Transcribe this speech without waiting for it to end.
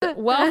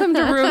welcome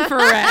to Room for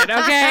Red,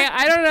 okay?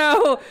 I don't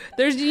know.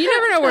 You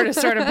never know where to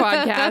start a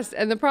podcast.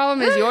 And the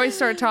problem is you always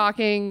start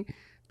talking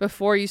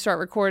before you start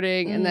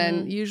recording. And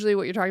then usually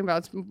what you're talking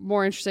about is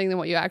more interesting than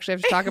what you actually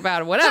have to talk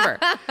about or whatever.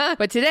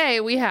 But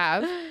today we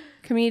have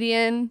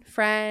comedian,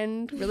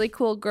 friend, really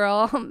cool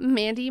girl,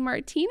 Mandy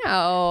Martino.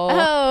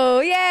 Oh,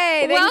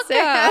 yay. Thanks for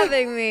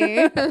having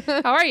me.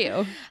 How are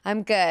you?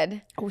 I'm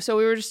good. So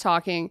we were just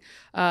talking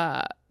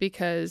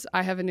because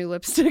I have a new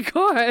lipstick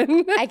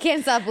on. I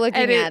can't stop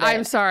looking at it.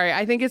 I'm sorry.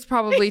 I think it's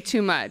probably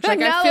too much. Like,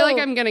 I feel like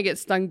I'm going to get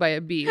stung by a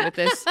bee with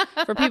this.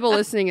 For people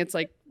listening, it's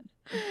like,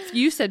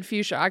 you said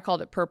fuchsia. I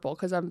called it purple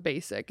because I'm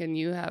basic and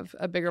you have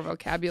a bigger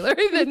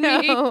vocabulary than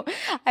me.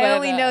 I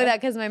only know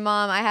that because my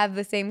mom, I have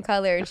the same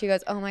color. And she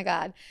goes, oh my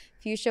God,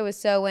 fuchsia was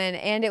so in.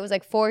 And it was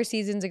like 4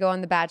 seasons ago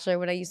on The Bachelor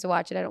when I used to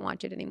watch it. I don't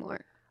watch it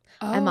anymore.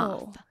 Oh. I'm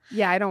off.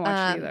 Yeah, I don't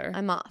watch it either.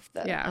 I'm off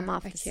though. Yeah, I'm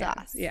off the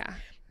sauce. Yeah.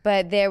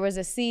 But there was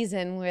a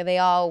season where they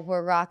all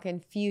were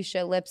rocking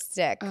fuchsia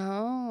lipstick.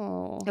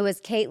 Oh. It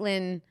was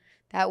Caitlyn,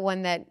 that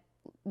one that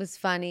was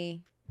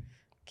funny.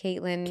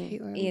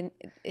 Caitlyn.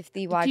 If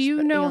you watch, do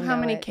you know how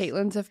many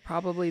Caitlyns have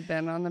probably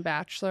been on The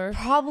Bachelor?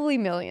 Probably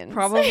millions.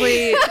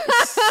 Probably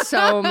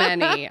so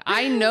many.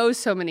 I know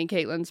so many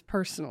Caitlyns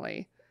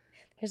personally.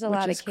 There's a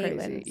lot of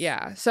Caitlyn's. Caitlyns.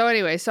 Yeah. So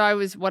anyway,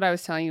 what I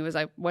was telling you was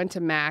I went to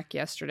MAC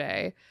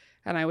yesterday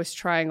and I was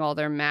trying all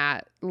their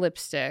matte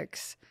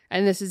lipsticks.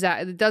 And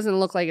it doesn't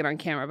look like it on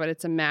camera, but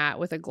it's a matte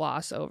with a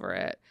gloss over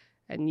it.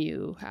 And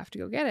you have to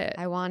go get it.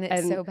 I want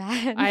it so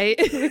bad.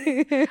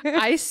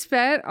 I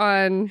spent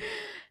on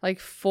like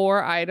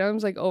 4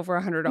 items, like over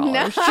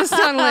 $100 just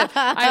on lip.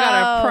 I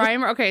got a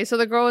primer. Okay, so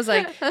the girl was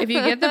like, if you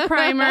get the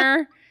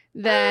primer,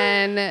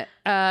 then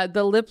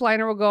the lip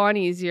liner will go on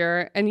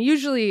easier. And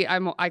usually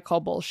I call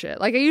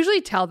bullshit. Like I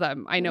usually tell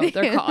them I know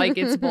they're like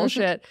it's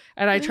bullshit.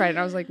 And I tried it. And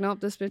I was like,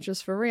 nope, this bitch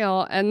is for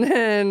real. And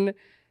then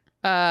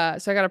so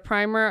I got a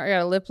primer, I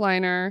got a lip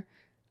liner.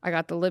 I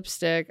got the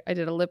lipstick, I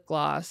did a lip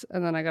gloss,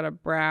 and then I got a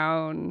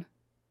brown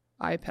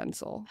eye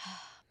pencil.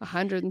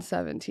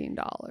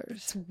 $117.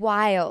 It's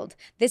wild.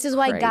 This is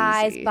why Crazy.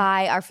 guys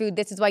buy our food.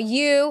 This is why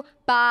you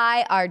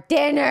buy our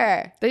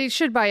dinner. They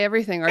should buy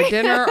everything. Our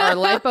dinner, our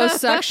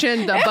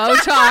liposuction, the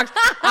Botox.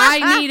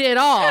 I need it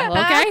all,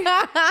 okay?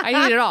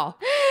 I need it all.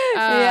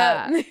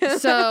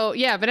 So,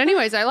 yeah. But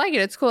anyways, I like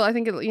it. It's cool. I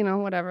think,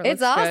 whatever. It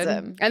it's looks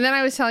awesome. Good. And then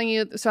I was telling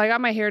you, so I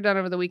got my hair done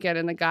over the weekend,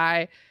 and the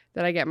guy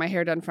that I get my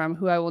hair done from,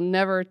 who I will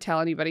never tell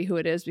anybody who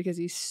it is because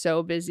he's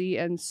so busy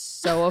and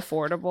so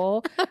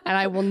affordable, and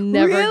I will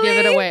never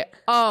give it away.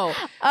 Oh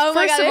my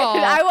first God, of all,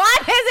 I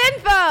want his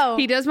info.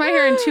 He does my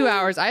hair in 2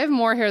 hours. I have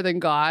more hair than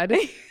God,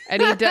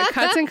 and he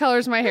cuts and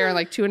colors my hair in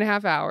like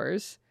 2.5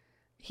 hours.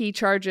 He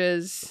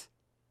charges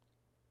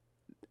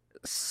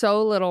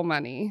so little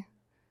money.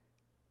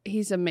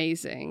 He's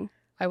amazing.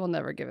 I will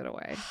never give it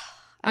away.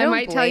 I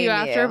might tell you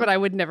after, but I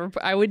would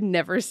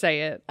never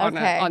say it on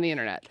the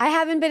internet.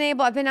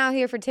 I've been out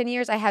here for 10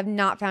 years. I have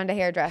not found a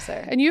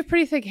hairdresser. And you have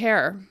pretty thick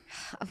hair.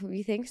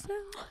 You think so?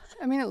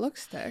 I mean, it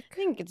looks thick. I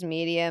think it's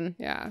medium.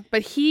 Yeah.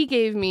 But he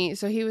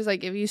was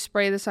like, if you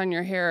spray this on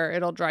your hair,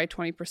 it'll dry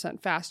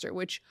 20% faster,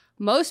 which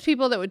most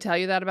people that would tell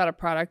you that about a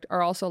product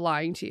are also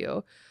lying to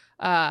you.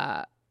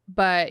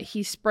 But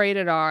he sprayed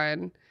it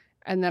on,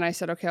 and then I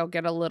said, okay, I'll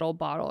get a little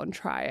bottle and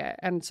try it.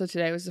 And so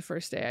today was the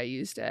first day I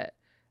used it.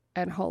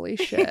 And holy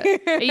shit.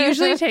 It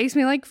usually takes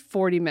me like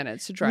 40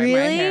 minutes to dry my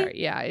hair.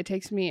 Yeah, it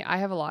takes me, I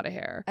have a lot of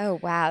hair. Oh,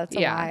 wow. That's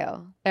a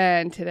while.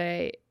 And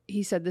today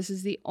he said, this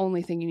is the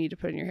only thing you need to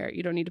put in your hair.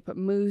 You don't need to put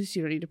mousse.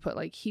 You don't need to put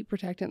like heat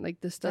protectant.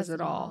 Like this does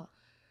it all. Wow.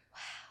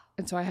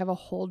 And so I have a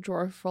whole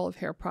drawer full of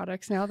hair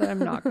products now that I'm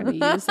not going to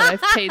use that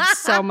I've paid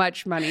so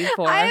much money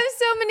for. I have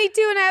so many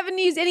too, and I haven't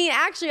used any.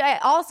 Actually, I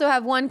also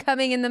have one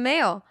coming in the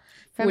mail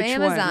from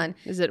Amazon. One?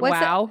 Is it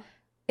Wow?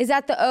 Is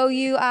that the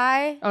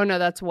OUI? Oh, no,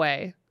 that's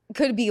Way.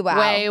 Could be Wow.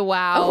 Way,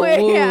 wow.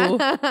 Wait,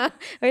 yeah.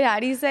 Wait,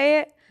 how do you say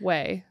it?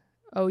 Way.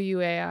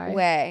 OUAI.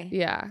 Way.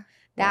 Yeah.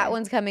 That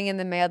one's coming in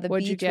the mail, the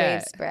What'd you Beach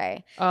Wave get?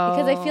 spray. Oh.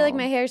 Because I feel like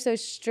my hair is so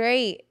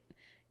straight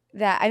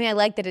that, I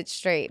like that it's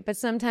straight, but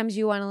sometimes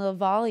you want a little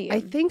volume.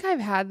 I think I've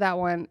had that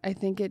one. I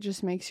think it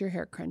just makes your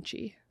hair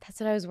crunchy. That's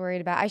what I was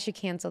worried about. I should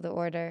cancel the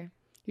order.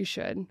 You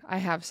should. I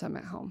have some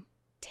at home.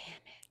 Damn it.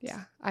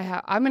 Yeah, I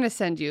have. I'm going to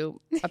send you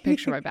a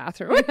picture of my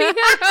bathroom when we get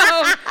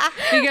home,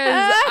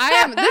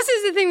 because this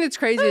is the thing that's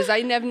crazy is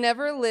I have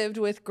never lived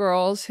with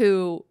girls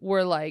who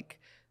were like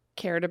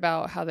cared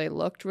about how they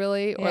looked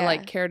really, or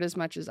like cared as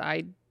much as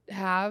I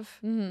have,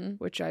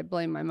 which I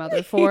blame my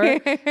mother for.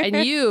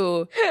 And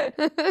you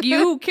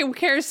can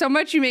care so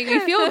much. You make me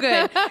feel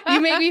good.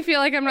 You make me feel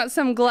like I'm not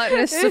some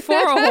gluttonous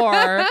Sephora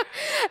whore.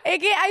 I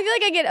feel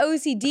like I get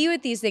OCD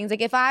with these things.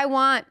 Like if I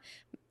want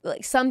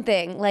like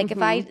something, like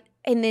if I.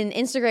 And then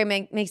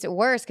Instagram makes it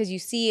worse because you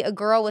see a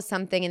girl with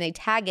something and they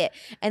tag it,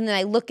 and then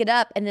I look it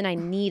up and then I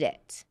need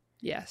it.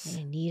 Yes.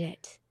 And I need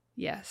it.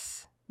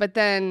 Yes. But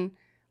then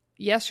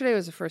yesterday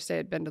was the first day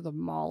I'd been to the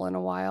mall in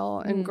a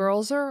while, and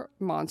girls are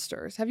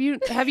monsters. Have you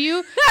been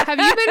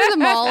to the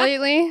mall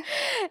lately?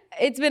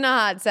 It's been a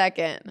hot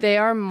second. They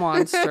are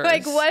monsters.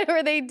 Like, what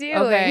are they doing?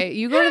 Okay,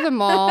 you go to the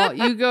mall.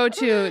 You go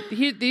to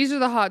these are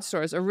the hot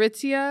stores: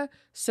 Aritzia,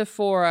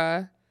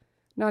 Sephora,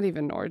 not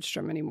even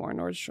Nordstrom anymore.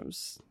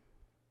 Nordstrom's.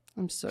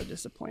 I'm so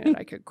disappointed.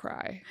 I could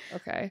cry.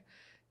 Okay,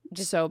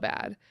 just so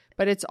bad.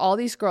 But it's all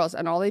these girls,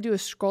 and all they do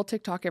is scroll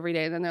TikTok every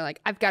day, and then they're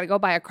like, I've got to go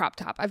buy a crop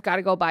top. I've got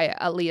to go buy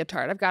a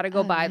leotard. I've got to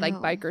go buy like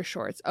biker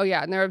shorts. Oh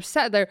yeah, and they're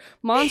upset. They're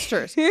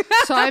monsters.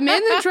 So I'm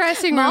in the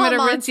dressing room at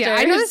Aritzia.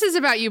 I know this is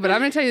about you, but I'm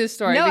going to tell you the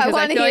story because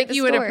I feel like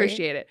you would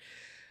appreciate it.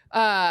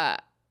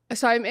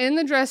 So I'm in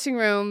the dressing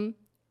room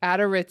at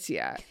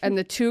Aritzia, and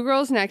the two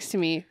girls next to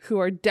me, who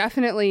are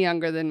definitely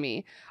younger than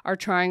me, are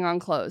trying on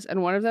clothes,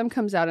 and one of them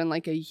comes out in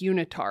like a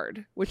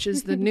unitard, which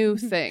is the new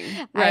thing,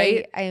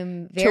 right? I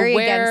am very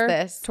against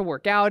this. To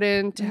work out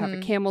in, to have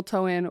a camel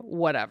toe in,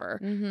 whatever.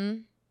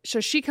 So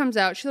she comes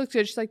out, she looks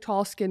good, she's like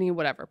tall, skinny,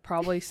 whatever,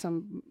 probably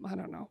some, I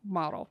don't know,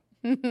 model.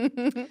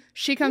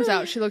 She comes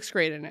out, she looks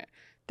great in it.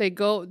 They're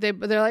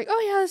like,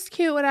 oh yeah, that's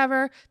cute,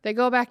 whatever. They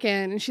go back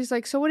in, and she's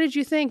like, so what did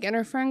you think? And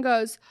her friend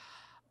goes,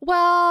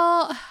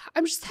 well,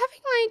 I'm just having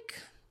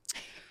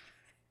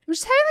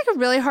a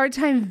really hard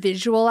time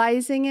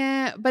visualizing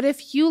it, but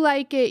if you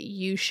like it,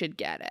 you should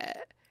get it.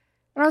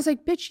 And I was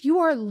like, bitch, you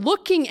are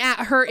looking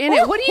at her in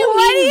it. What do you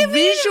mean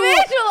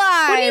visualize?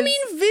 What do you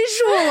mean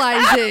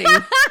visualizing?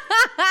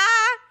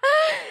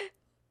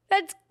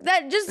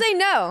 Just say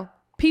no.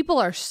 People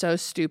are so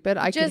stupid.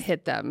 I could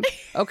hit them.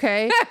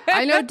 Okay.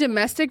 I know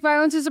domestic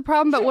violence is a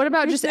problem, but what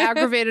about just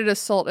aggravated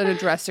assault in a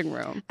dressing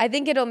room? I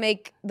think it'll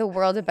make the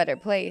world a better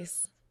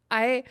place.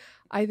 I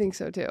think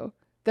so too.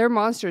 They're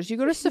monsters. You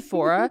go to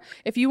Sephora,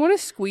 if you want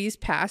to squeeze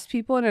past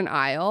people in an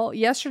aisle.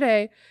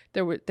 Yesterday,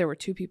 there were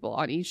two people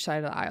on each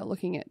side of the aisle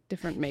looking at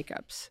different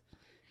makeups.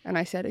 And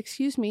I said,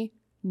 excuse me,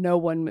 no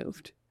one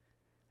moved.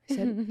 I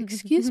said,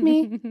 excuse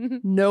me,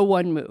 no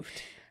one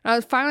moved.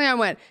 And I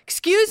went,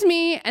 excuse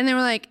me. And they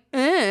were like,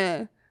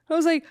 I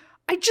was like,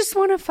 I just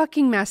want a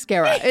fucking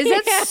mascara. Is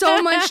that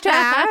so much to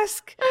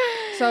ask?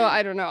 So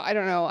I don't know.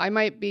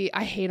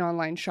 I hate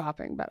online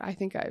shopping, but I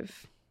think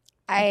I've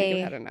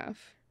had enough.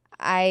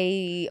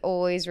 I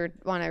always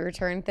want to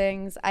return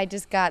things. I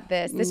just got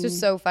this. This was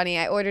so funny.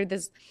 I ordered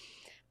this.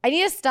 I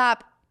need to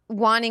stop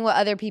wanting what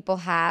other people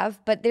have,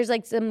 but there's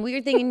like some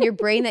weird thing in your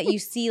brain that you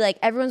see, like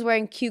everyone's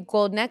wearing cute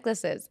gold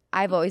necklaces.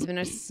 I've always been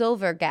a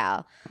silver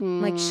gal.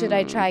 I'm like, should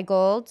I try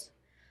gold?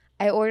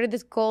 I ordered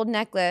this gold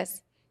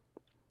necklace.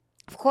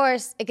 Of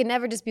course, it could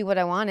never just be what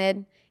I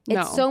wanted.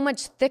 It's so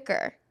much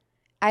thicker.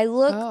 I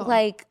look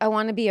like I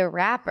want to be a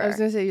rapper. I was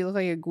going to say, you look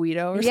like a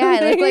Guido or something.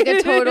 Yeah, I look like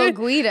a total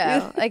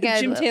Guido. Like a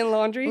Gym Tan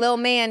Laundry? Little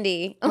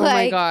Mandy. Oh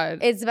my God.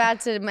 It's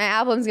my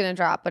album's going to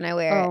drop when I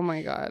wear it. Oh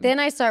my God. Then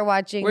I start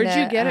watching Where'd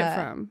you get it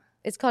from?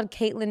 It's called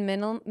Caitlin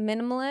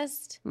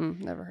Minimalist.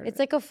 Never heard of it. It's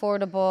like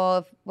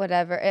affordable,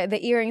 whatever.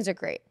 The earrings are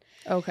great.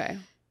 Okay.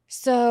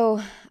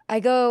 So I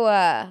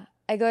go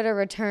to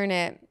return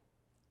it.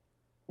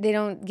 They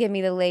don't give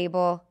me the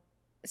label.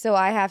 So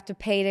I have to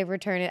pay to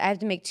return it. I have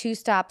to make 2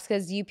 stops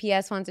because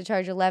UPS wants to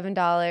charge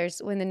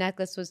 $11 when the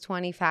necklace was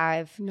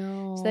 $25.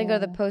 No. So then go to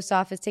the post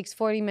office. Takes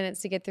 40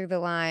 minutes to get through the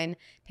line.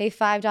 Pay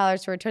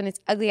 $5 to return this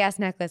ugly ass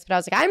necklace. But I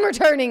was like, I'm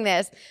returning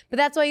this. But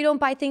that's why you don't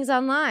buy things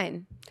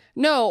online.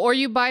 No, or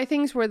you buy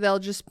things where they'll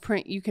just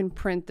print. You can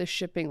print the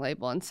shipping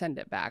label and send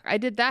it back.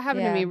 That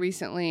happened to me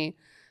recently.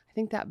 I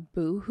think that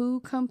Boohoo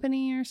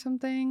company or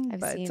something.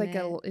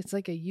 It's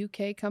like a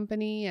UK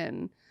company,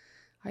 and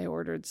I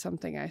ordered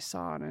something I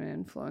saw on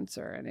an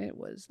influencer, and it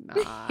was not.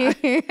 But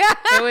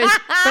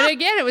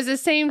again, it was the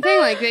same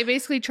thing. Like, they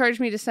basically charged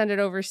me to send it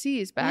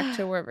overseas back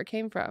to wherever it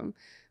came from.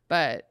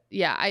 But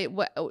yeah,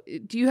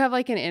 do you have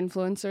like an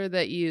influencer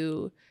that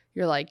you're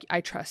like,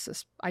 I trust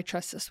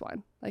this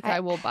one. Like, I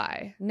will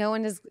buy. No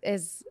one is.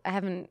 I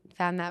haven't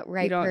found that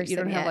right person. You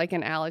don't yet. have like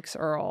an Alex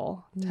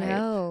Earl type.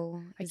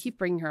 No. I keep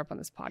bringing her up on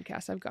this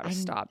podcast. I've got to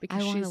stop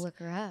because I want to look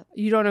her up.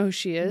 You don't know who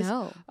she is?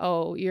 No.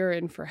 Oh, you're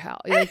in for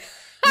hell. Like,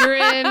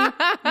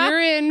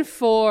 you're in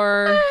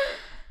for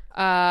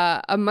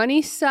a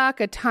money suck,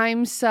 a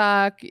time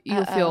suck.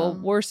 You'll feel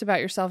worse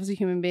about yourself as a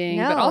human being,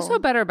 but also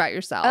better about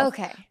yourself.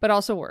 Okay. But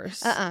also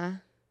worse.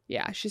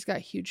 Yeah, she's got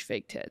huge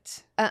fake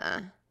tits.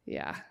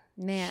 Yeah.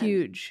 Man.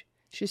 Huge.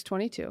 She's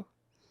 22.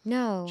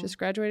 No. Just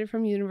graduated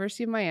from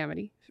University of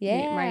Miami.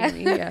 Yeah.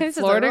 Miami. Yeah. This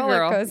Florida is a roller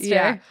girl. coaster.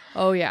 Yeah.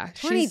 Oh yeah.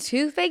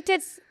 22 fake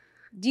tits?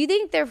 Do you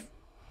think they're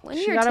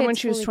she got them when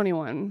she was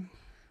 21.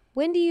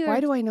 When do you Why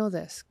do I know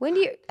this?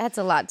 That's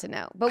a lot to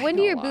know. But when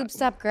do your boobs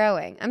stop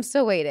growing? I'm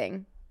still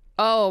waiting.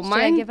 Oh,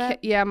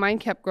 mine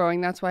kept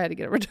growing. That's why I had to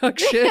get a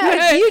reduction.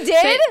 You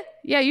did?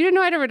 Yeah, you didn't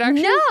know I had a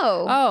reduction? No.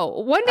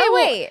 Oh, one day.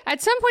 Wait.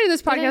 At some point in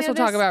this podcast, we'll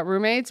talk about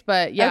roommates.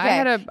 But yeah, okay.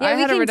 I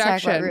had a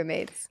reduction. Talk about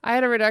roommates. I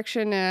had a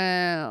reduction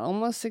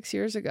almost 6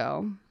 years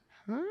ago.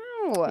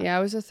 Oh. Yeah, I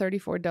was a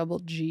 34 double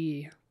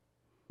G.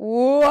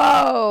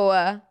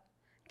 Whoa.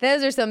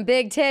 Those are some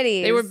big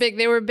titties.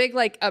 They were big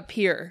like up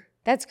here.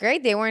 That's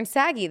great. They weren't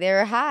saggy. They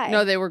were high.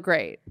 No, they were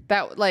great.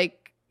 That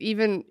like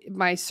even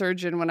my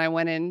surgeon when I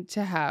went in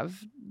to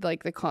have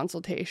like the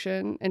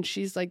consultation, and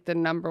she's like the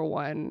number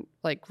one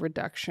like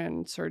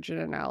reduction surgeon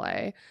in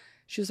LA.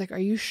 She was like, "Are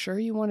you sure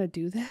you want to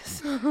do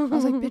this?" I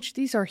was like, "Bitch,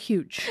 these are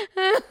huge.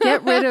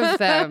 Get rid of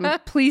them.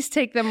 Please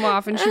take them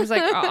off." And she was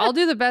like, "I'll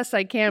do the best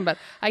I can, but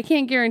I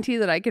can't guarantee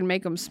that I can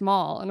make them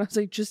small." And I was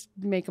like, "Just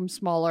make them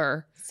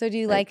smaller." So do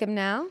you like them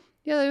now?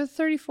 Yeah, they're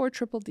 34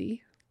 triple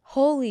D.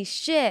 Holy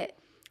shit.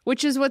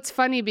 Which is what's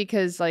funny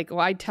because like,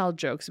 I tell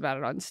jokes about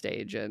it on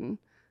stage, and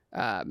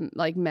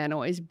like men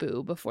always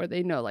boo before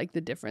they know like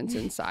the difference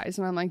in size,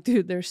 and I'm like,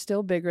 dude, they're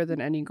still bigger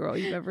than any girl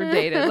you've ever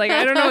dated. Like,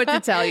 I don't know what to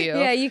tell you.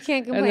 Yeah, you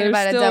can't complain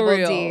about a double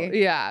real. D.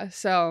 Yeah,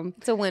 so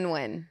it's a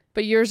win-win.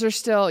 But yours are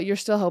still, you're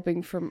still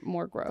hoping for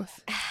more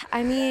growth.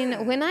 I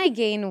mean, when I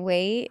gain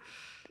weight,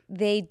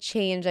 they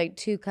change like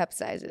 2 cup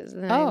sizes,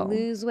 and then I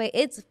lose weight.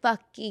 It's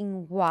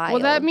fucking wild.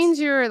 Well, that means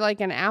you're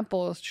like an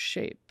apple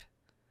shape.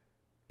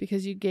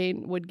 Because you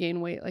would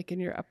gain weight like in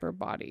your upper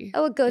body.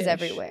 Oh, it goes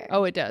everywhere.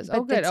 Oh, it does.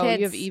 But good. Oh,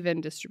 you have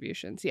even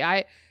distribution. See,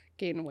 I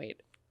gain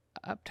weight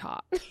up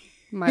top,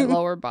 my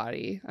lower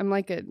body. I'm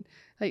like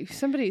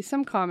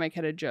some comic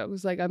had a joke. It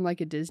was like, I'm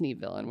like a Disney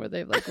villain where they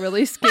have like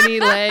really skinny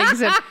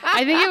legs. And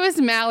I think it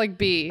was Malik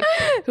B,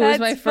 who was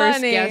my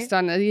first guest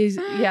on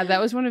it. That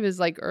was one of his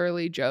like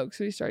early jokes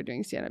when he started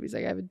doing stand-up. He's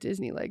like, I have a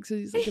Disney leg. So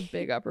he's like a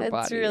big upper body.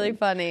 That's really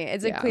funny.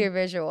 It's a clear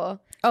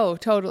visual. Oh,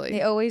 totally.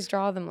 They always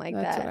draw them like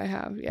That's that. what I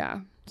have, yeah.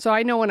 So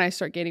I know when I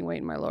start gaining weight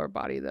in my lower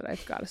body that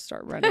I've got to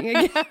start running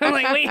again. I'm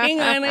like, wait, hang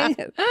on.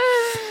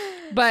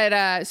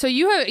 But so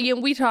you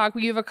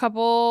have a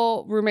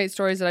couple roommate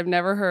stories that I've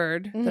never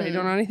heard that I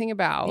don't know anything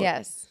about.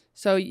 Yes.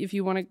 So if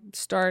you want to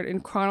start in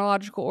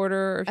chronological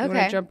order, or if you want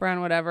to jump around,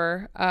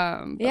 whatever.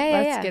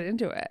 Let's get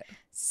into it.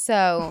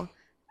 So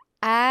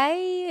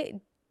I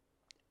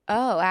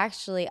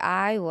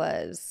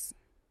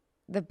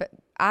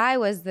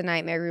was the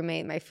nightmare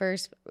roommate, my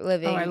first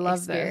living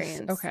experience.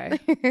 This. Okay,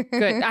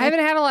 good. I haven't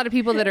had a lot of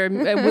people that are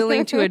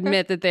willing to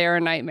admit that they are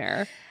a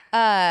nightmare.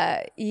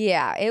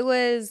 Yeah, it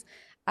was.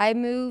 I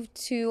moved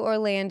to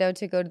Orlando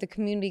to go to the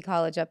community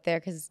college up there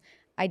because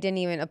I didn't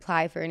even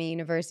apply for any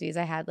universities.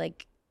 I had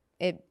like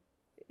it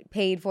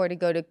paid for to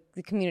go to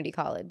the community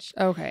college.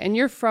 Okay, and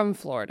you're from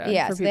Florida.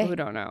 Yeah, for people who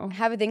don't know,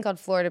 have a thing called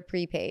Florida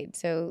prepaid.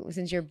 So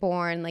since you're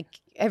born, like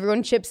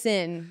everyone chips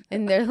in,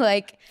 and they're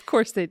like, of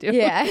course they do.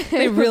 Yeah,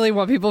 they really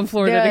want people in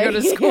Florida to go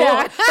to school.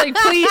 Yeah. Like,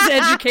 please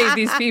educate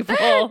these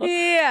people.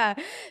 Yeah.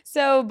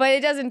 So, but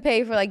it doesn't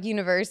pay for like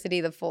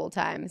university the full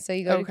time. So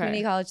you go to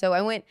community college. So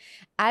I went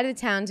out of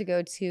town to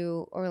go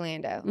to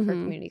Orlando for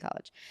community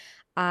college.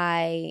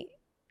 I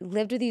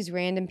lived with these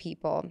random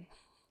people.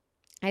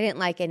 I didn't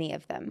like any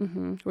of them.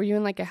 Mm-hmm. Were you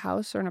in like a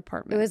house or an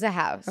apartment? It was a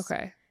house.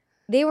 Okay.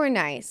 They were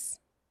nice.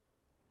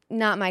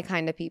 Not my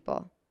kind of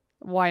people.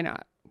 Why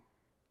not?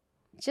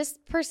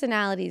 Just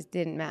personalities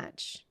didn't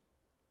match.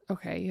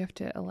 Okay, you have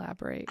to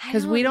elaborate.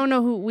 Because we don't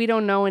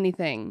know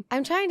anything.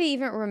 I'm trying to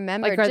even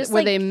remember. Like,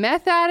 were they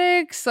meth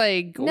addicts?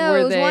 Like, no,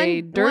 were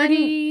they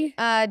dirty?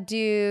 One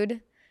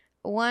dude,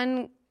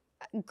 one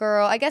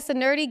girl, I guess a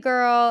nerdy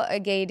girl, a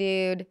gay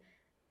dude,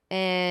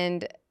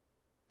 and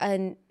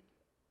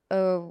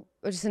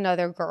just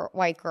another girl,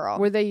 white girl.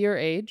 Were they your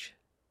age?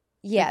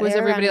 Yeah. Like, was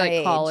everybody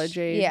like college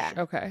age? Yeah.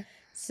 Okay.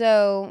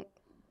 So,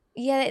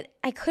 yeah,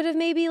 I could have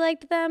maybe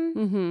liked them.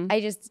 Mm-hmm.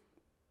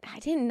 I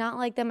did not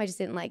like them. I just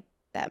didn't like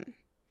them.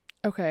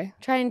 Okay.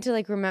 Trying to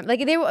like remember,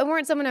 like they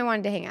weren't someone I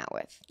wanted to hang out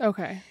with.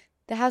 Okay.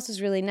 The house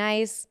was really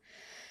nice,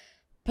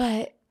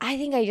 but I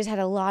think I just had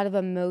a lot of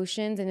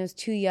emotions and I was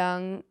too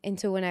young. And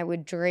so when I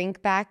would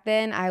drink back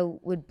then, I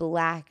would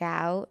black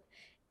out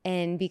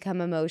and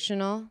become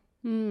emotional.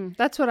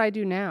 That's what I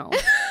do now.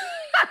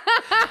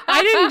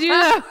 I didn't do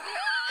that.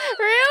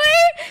 Really?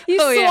 You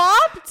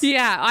swapped?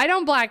 Yeah, I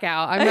don't black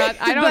out. I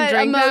don't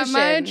drink that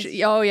much.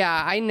 Oh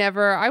yeah,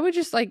 I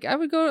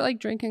would go like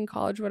drink in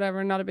college,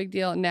 whatever, not a big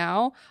deal.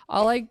 Now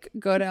I'll like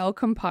go to El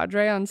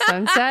Compadre on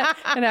Sunset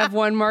and have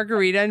one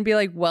margarita and be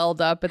like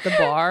welled up at the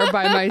bar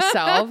by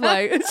myself.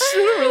 Like, it's just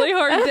a really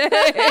hard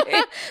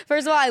day.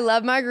 First of all, I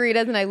love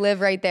margaritas and I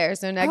live right there.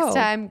 So next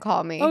time,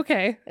 call me.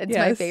 Okay. It's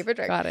my favorite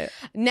drink. Got it.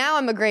 Now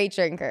I'm a great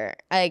drinker.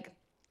 Like,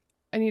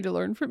 I need to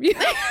learn from you.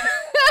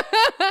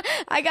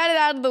 I got it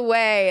out of the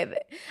way.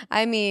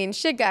 I mean,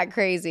 shit got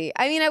crazy.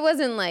 I mean, I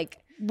wasn't like...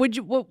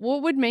 What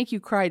would make you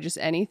cry? Just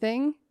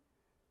anything?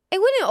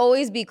 It wouldn't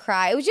always be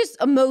cry. It was just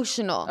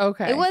emotional.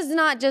 Okay. It was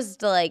not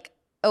just like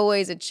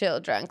always a chill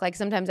drunk. Like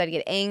sometimes I'd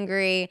get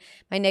angry.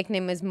 My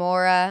nickname was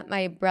Mora.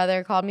 My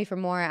brother called me for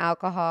Mora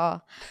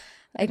alcohol.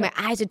 Like my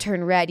eyes would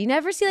turn red. You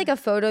never see like a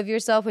photo of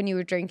yourself when you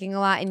were drinking a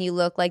lot and you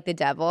look like the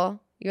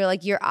devil? You're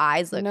like, your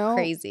eyes look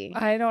crazy.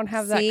 I don't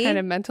have that kind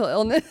of mental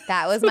illness.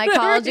 That was my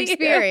college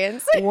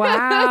experience.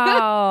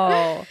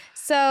 Wow.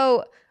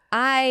 So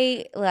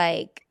I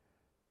like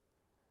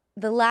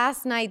the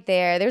last night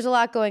there's a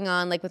lot going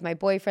on, like with my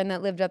boyfriend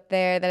that lived up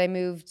there that I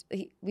moved.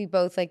 We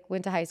both like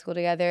went to high school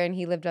together and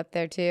he lived up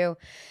there too,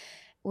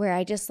 where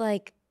I just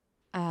like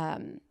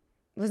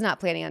was was not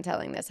planning on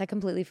telling this. I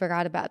completely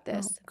forgot about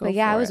this. Go but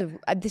yeah,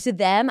 for to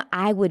them,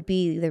 I would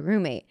be the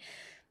roommate.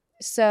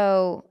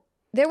 So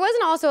there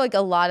wasn't also like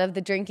a lot of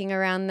the drinking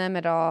around them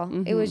at all.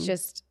 Mm-hmm. It was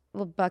just,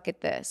 well,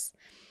 bucket this.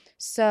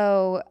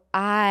 So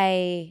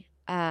I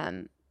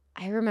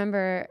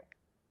remember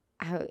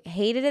I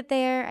hated it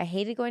there. I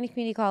hated going to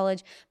community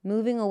college.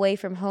 Moving away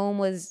from home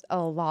was a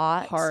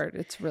lot. Hard.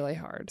 It's really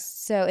hard.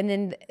 So,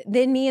 and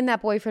then me and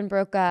that boyfriend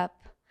broke up.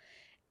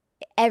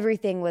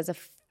 Everything was a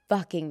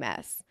fucking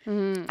mess.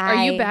 Mm-hmm.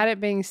 Are you bad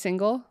at being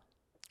single?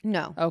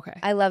 No. Okay.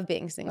 I love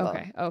being single.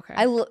 Okay.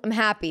 I'm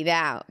happy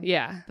now.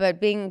 Yeah. But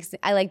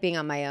I like being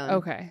on my own.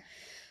 Okay.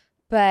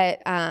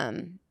 But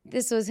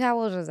this was, how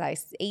old was I?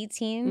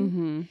 18?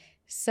 Mm-hmm.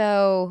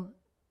 So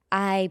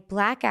I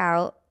black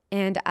out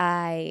and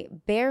I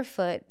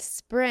barefoot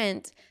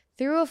sprint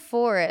through a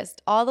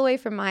forest all the way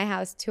from my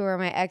house to where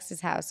my ex's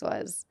house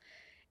was.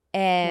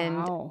 And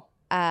wow.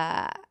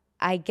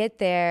 I get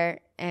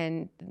there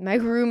and my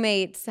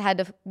roommates had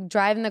to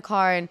drive in the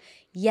car and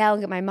yell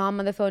and get my mom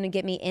on the phone and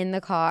get me in the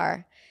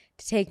car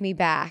to take me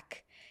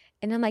back.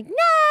 And I'm like,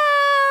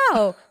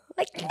 no!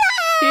 Like, no!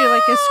 You're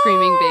like a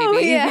screaming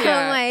baby.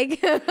 Yeah.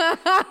 I'm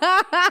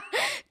like,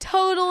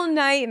 total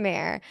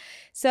nightmare.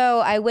 So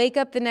I wake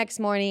up the next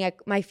morning.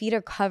 My feet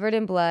are covered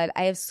in blood.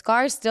 I have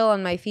scars still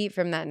on my feet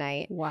from that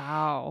night.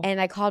 Wow.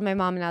 And I called my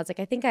mom and I was like,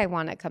 I think I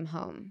want to come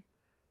home.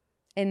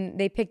 And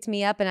they picked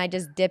me up and I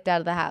just dipped out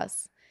of the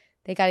house.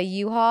 They got a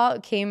U-Haul,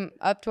 came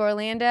up to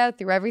Orlando,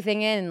 threw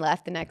everything in, and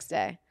left the next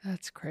day.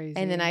 That's crazy.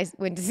 And then I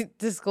went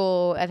to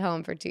school at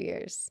home for 2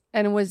 years.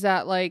 And was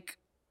that like,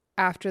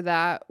 after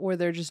that, were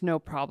there just no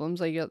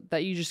problems? Like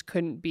that you just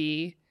couldn't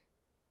be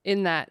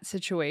in that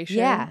situation?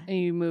 Yeah. And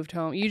you moved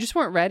home? You just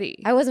weren't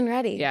ready. I wasn't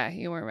ready. Yeah,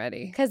 you weren't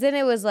ready. Because then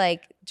it was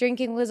like,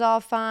 drinking was all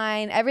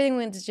fine. Everything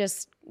was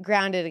just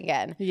grounded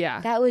again.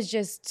 Yeah. That was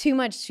just too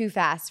much too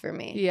fast for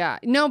me. Yeah.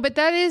 No, but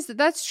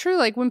that's true.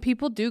 Like when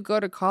people do go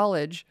to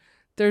college,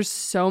 there's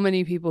so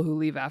many people who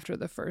leave after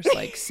the first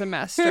like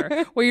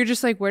semester where you're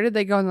just like, where did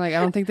they go? And like, I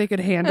don't think they could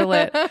handle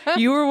it.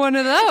 You were one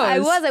of those.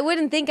 I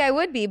wouldn't think I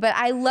would be, but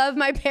I love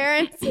my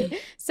parents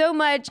so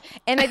much.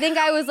 And I think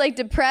I was like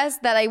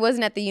depressed that I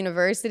wasn't at the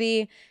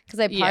university because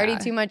I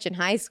partied too much in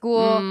high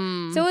school.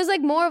 So it was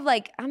like more of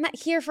like, I'm not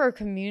here for a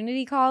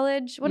community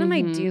college. What am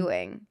I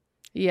doing?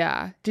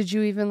 Yeah. Did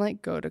you even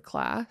like go to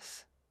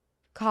class?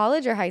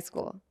 College or high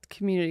school?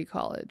 Community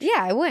college. Yeah,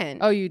 I went.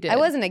 Oh, you did? I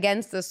wasn't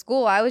against the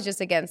school. I was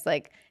just against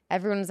like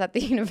everyone was at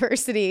the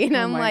university and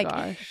I'm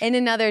like in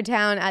another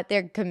town at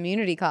their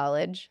community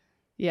college.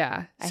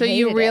 Yeah. So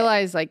you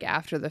realize like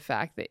after the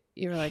fact that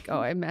you're like, oh,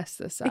 I messed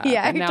this up.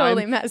 Yeah, I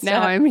totally messed up.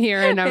 Now I'm here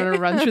and I'm going to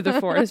run through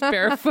the forest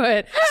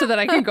barefoot so that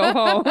I can go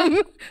home.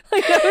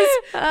 Like that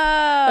was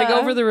like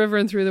over the river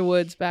and through the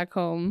woods back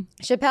home.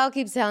 Chappelle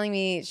keeps telling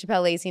me,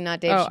 Chappelle Lacey, not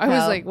Dave Chappelle. I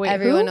was like, wait,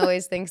 everyone who?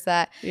 always thinks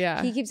that.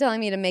 Yeah. He keeps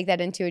telling me to make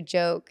that into a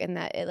joke and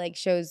that it like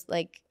shows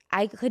like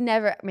I could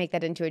never make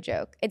that into a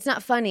joke. It's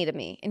not funny to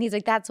me. And he's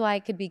like, that's why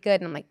it could be good.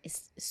 And I'm like,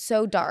 it's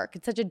so dark.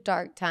 It's such a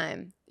dark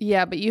time.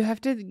 Yeah, but you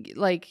have to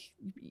like,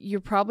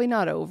 you're probably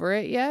not over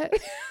it yet.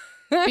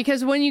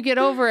 Because when you get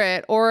over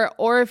it,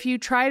 or if you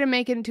try to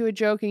make it into a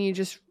joke and you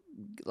just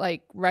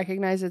like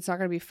recognize it's not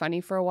going to be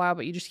funny for a while,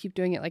 but you just keep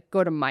doing it, like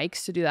go to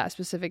mics to do that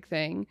specific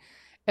thing,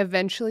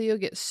 eventually you'll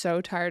get so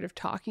tired of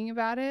talking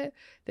about it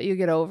that you'll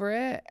get over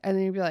it. And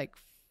then you'll be like,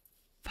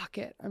 fuck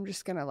it, I'm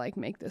just gonna like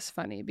make this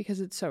funny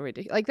because it's so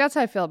ridiculous. Like that's how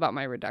I feel about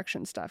my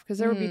reduction stuff, because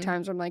there would be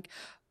times where I'm like,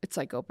 it's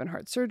like open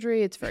heart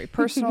surgery, it's very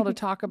personal to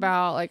talk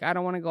about, like I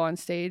don't want to go on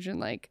stage and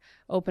like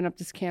open up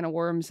this can of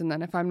worms, and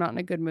then if I'm not in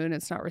a good mood,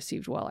 it's not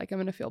received well, like I'm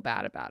gonna feel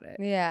bad about it.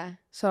 Yeah.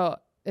 So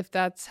if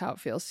that's how it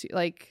feels,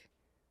 like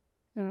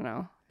I don't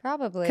know,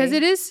 probably because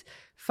it is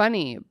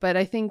funny, but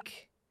I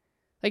think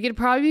like it'd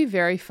probably be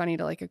very funny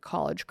to like a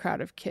college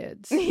crowd of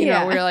kids, you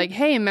know, where you're like,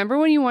 hey, remember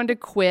when you wanted to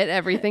quit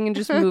everything and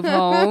just move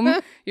home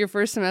your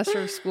first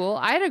semester of school?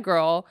 I had a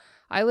girl,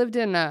 I lived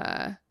in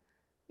a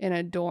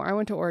dorm. I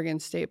went to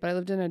Oregon State, but I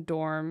lived in a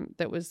dorm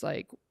that was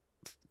like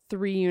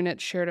 3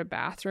 units shared a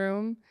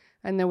bathroom.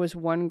 And there was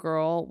one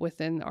girl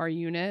within our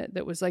unit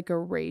that was like a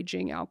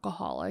raging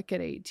alcoholic at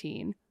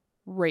 18.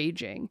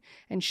 Raging.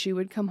 And she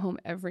would come home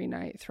every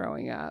night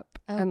throwing up.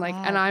 And like,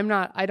 God.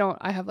 And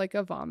I have like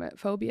a vomit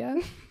phobia.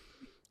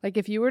 Like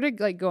if you were to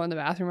like go in the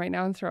bathroom right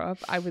now and throw up,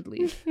 I would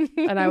leave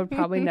and I would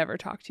probably never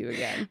talk to you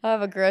again. I'll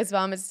have a gross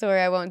vomit story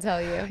I won't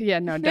tell you. Yeah,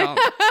 no, don't.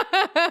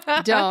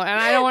 Don't. And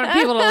I don't want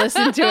people to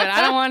listen to it.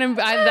 I don't want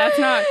to,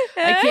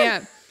 I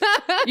can't.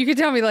 You can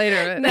tell me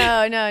later.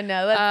 No. Let's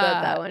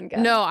let that one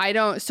go. No, I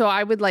don't. So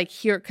I would like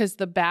hear, because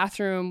the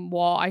bathroom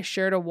wall, I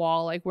shared a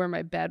wall like where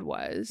my bed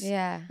was.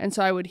 Yeah. And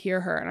so I would hear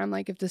her, and I'm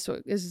like, if this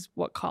is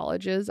what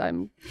college is,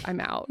 I'm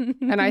out.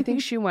 And I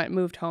think she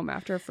moved home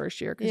after her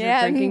first year because her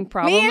drinking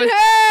problem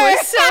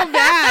was so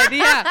bad.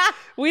 Yeah.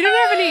 We didn't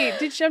have any.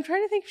 I'm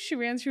trying to think if she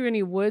ran through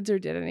any woods or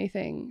did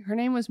anything. Her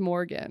name was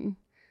Morgan.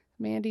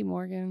 Mandy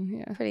Morgan.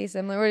 Yeah. Pretty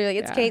similar. We're like,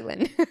 it's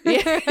Caitlin.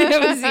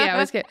 It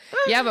was good.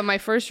 Yeah, but my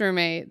first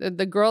roommate,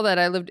 the girl that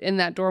I lived in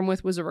that dorm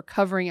with, was a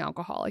recovering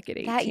alcoholic at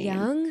 18. That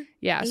young?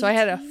 Yeah. 18? So I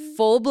had a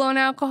full-blown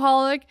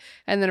alcoholic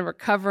and then a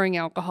recovering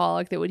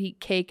alcoholic that would eat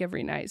cake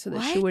every night so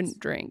that she wouldn't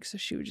drink. So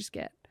she would just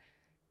get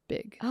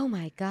big. Oh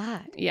my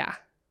God. Yeah.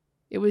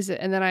 It was,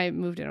 and then I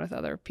moved in with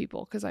other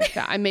people because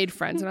I made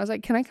friends and I was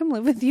like, "Can I come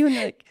live with you?" And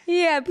they're like,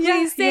 "Yeah,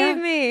 please save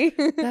me."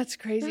 That's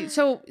crazy.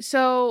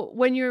 So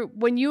when you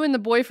and the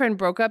boyfriend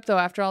broke up though,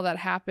 after all that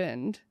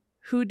happened,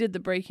 who did the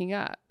breaking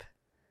up?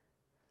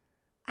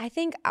 I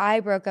think I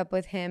broke up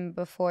with him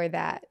before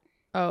that.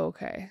 Oh,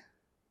 okay.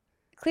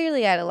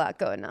 Clearly, I had a lot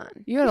going on.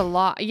 You had a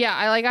lot. Yeah,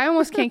 I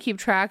almost can't keep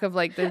track of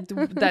like that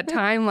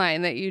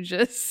timeline that you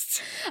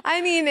just.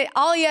 I mean,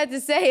 all you have to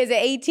say is an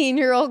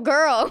 18-year-old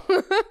girl.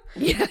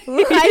 Yeah.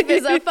 Life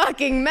is a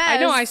fucking mess. I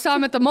know. I saw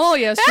him at the mall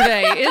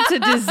yesterday. It's a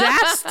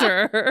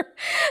disaster.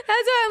 That's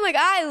why I'm like,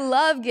 I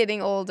love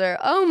getting older.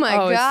 Oh my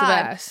God. It's the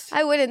best.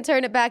 I wouldn't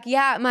turn it back.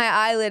 Yeah, my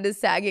eyelid is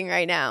sagging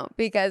right now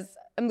because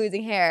I'm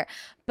losing hair.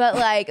 But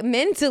like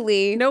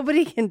mentally,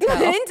 nobody can tell.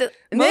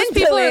 Most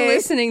people are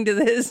listening to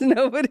this.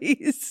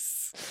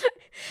 Nobody's.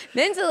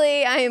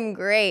 Mentally, I am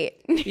great.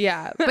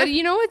 Yeah. But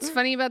you know what's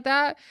funny about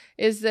that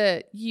is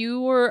that you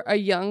were a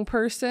young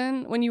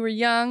person. When you were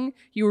young,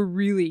 you were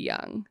really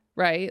young,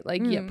 right?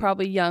 Like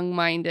probably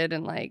young-minded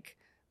and like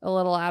a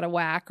little out of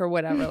whack or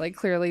whatever, like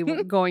clearly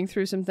going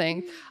through some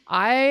things.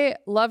 I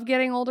love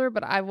getting older,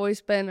 but I've always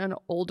been an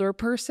older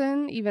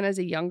person, even as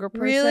a younger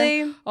person.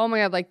 Really? Oh my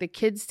God, like the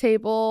kids'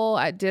 table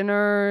at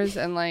dinners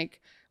and like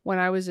when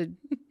I was a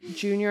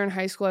junior in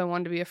high school, I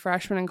wanted to be a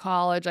freshman in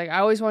college. Like I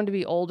always wanted to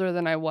be older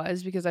than I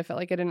was because I felt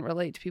like I didn't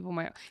relate to people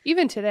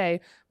even today,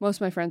 most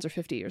of my friends are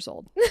 50 years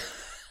old.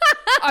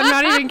 I'm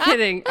not even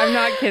kidding. I'm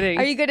not kidding.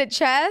 Are you good at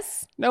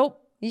chess? Nope.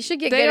 You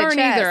should get they good at chess.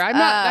 They aren't either. I'm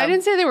not. I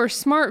didn't say they were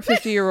smart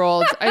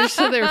 50-year-olds. I just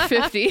said they were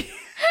 50.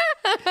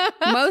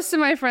 Most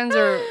of my friends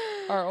are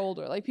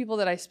older, like people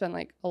that I spend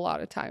like a lot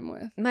of time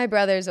with. My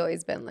brother's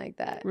always been like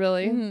that.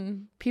 Really?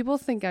 Mm-hmm. People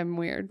think I'm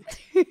weird.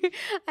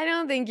 I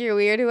don't think you're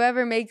weird.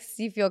 Whoever makes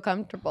you feel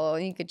comfortable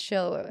and you could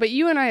chill with. But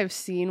you and I have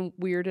seen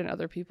weird in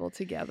other people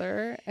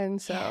together,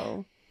 and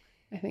so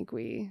I think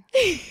we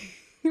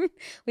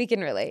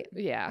can relate.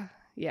 Yeah.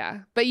 Yeah.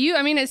 But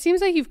it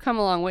seems like you've come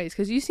a long ways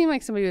because you seem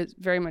like somebody who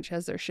very much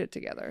has their shit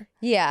together.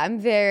 Yeah, I'm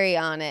very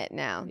on it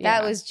now. Yeah.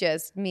 That was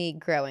just me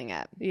growing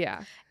up.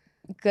 Yeah.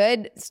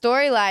 Good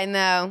storyline,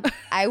 though.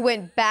 I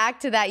went back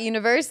to that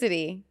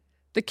university.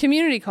 The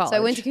community college. So I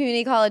went to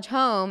community college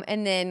home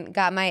and then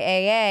got my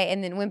AA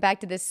and then went back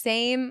to the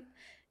same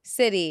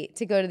city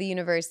to go to the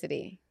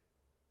university.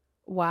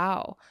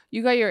 Wow.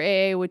 You got your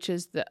AA, which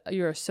is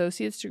your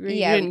associate's degree?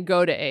 Yeah. You didn't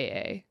go to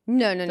AA?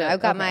 No. I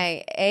got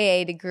my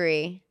AA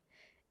degree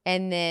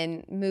and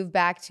then moved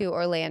back to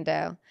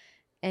Orlando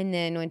and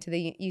then went to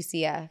the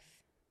UCF.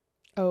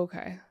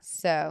 Okay.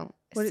 So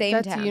same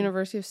that's town. the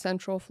University of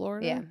Central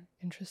Florida? Yeah.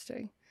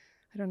 Interesting.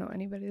 I don't know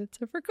anybody that's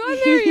ever gone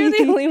there. You're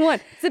the only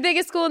one. It's the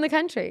biggest school in the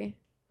country.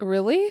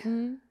 Really?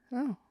 Mm-hmm.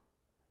 Oh.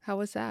 How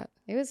was that?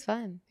 It was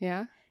fun.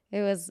 Yeah?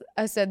 It was.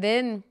 So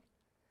then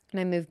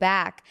when I moved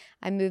back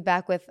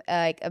with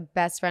like a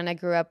best friend I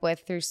grew up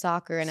with through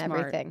soccer and Smart.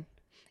 everything.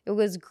 It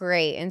was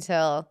great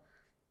until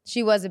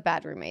she was a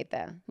bad roommate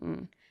though.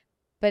 Mm.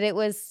 But it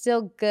was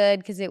still good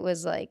because it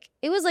was like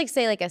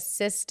say like a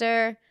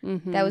sister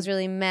that was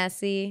really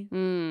messy.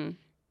 Mm.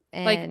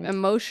 And like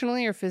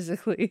emotionally or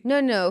physically?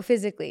 No,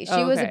 physically.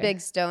 She was a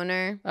big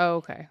stoner. Oh,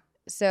 okay.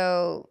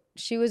 So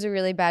she was a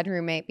really bad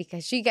roommate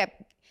because she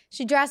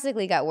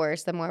drastically got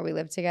worse the more we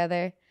lived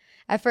together.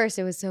 At first,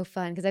 it was so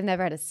fun because I've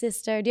never had a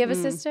sister. Do you have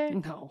a sister?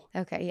 No.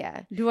 Okay,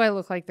 yeah. Do I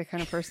look like the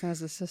kind of person that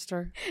has a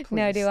sister? Please.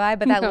 No, do I?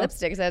 But that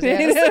lipstick says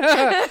yes.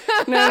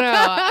 No,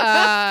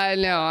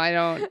 I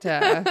don't.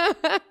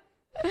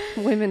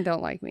 Women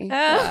don't like me.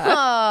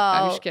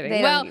 I'm just kidding.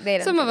 They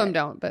don't some of them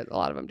don't, but a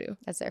lot of them do.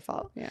 That's their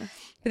fault. Yeah.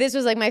 But this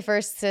was like my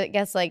first, I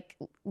guess, like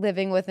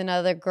living with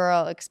another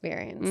girl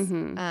experience.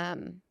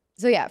 Mm-hmm.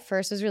 So yeah,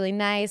 first was really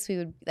nice. We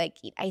would like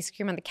eat ice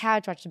cream on the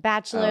couch, watch The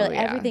Bachelor,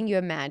 everything you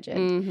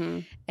imagined. Mm-hmm.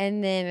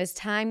 And then as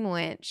time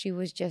went, she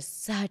was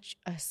just such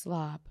a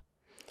slob.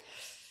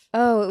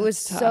 Oh, it was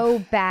so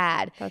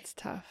bad. That's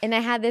tough. And I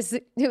had this,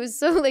 it was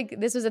so like,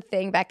 this was a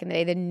thing back in the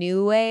day, the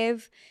new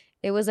wave.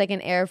 It was like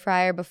an air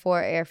fryer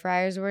before air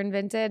fryers were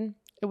invented.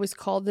 It was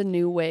called the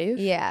New Wave?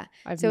 Yeah.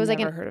 So it was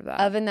never heard of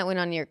that. Oven that went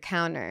on your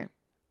counter.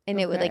 And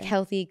it would like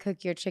healthy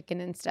cook your chicken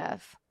and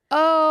stuff.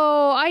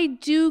 Oh, I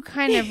do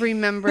kind of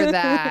remember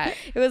that.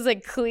 It was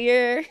like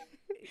clear. And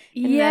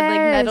it had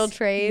like metal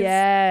trays.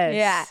 Yes.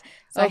 Yeah.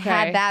 So I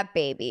had that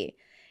baby.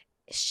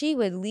 She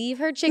would leave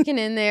her chicken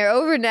in there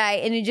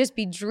overnight and it'd just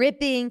be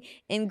dripping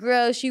and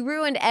gross. She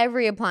ruined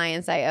every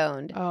appliance I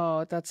owned.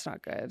 Oh, that's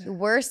not good.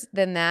 Worse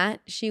than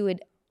that,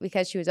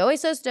 because she was always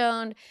so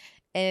stoned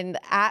and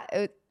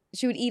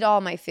she would eat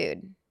all my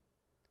food.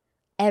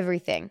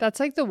 Everything. That's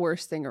like the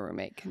worst thing a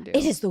roommate can do.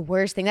 It is the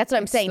worst thing. That's what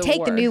I'm saying.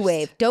 Take the New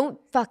Wave. Don't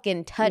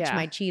fucking touch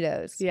my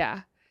Cheetos.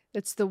 Yeah.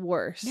 It's the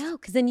worst. No,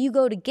 because then you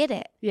go to get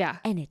it. Yeah.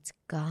 And it's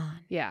gone.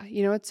 Yeah.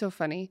 You know what's so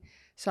funny?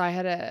 So I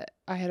had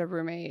a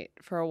roommate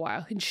for a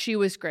while, and she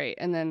was great.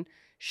 And then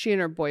she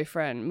and her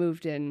boyfriend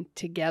moved in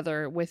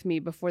together with me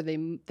before they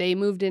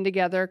moved in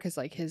together because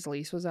like his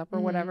lease was up or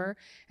whatever.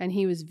 And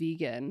he was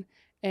vegan.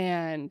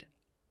 And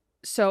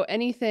so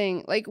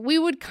anything, like we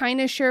would kind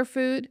of share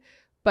food,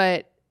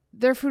 but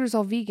their food was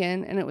all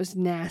vegan and it was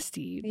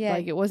nasty. Yeah.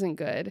 Like it wasn't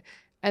good.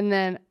 And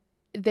then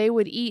they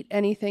would eat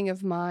anything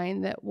of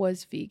mine that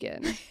was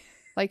vegan,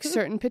 like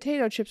certain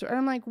potato chips. And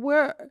I'm like,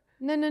 where?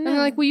 No. And they're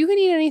like, well, you can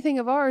eat anything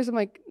of ours. I'm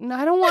like, no,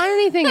 I don't want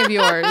anything of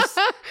yours.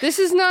 This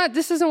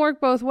doesn't work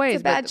both ways.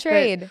 It's a bad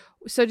trade.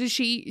 So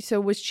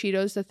was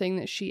Cheetos the thing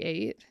that she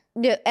ate?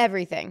 Yeah,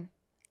 everything.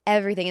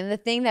 And the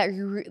thing that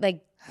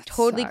like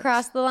totally sucks.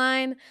 crossed the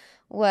line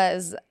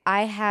was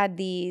I had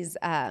these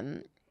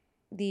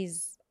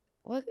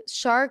what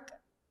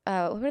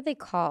are they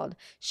called?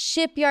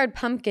 Shipyard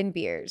pumpkin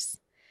beers,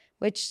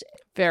 which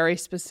Very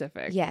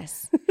specific.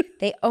 yes,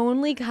 they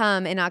only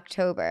come in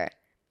October.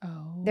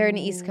 Oh. They're an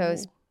East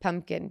Coast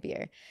pumpkin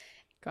beer.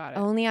 Got it.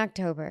 Only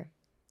October.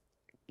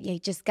 You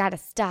just got to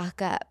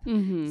stock up.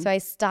 Mm-hmm. So I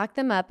stocked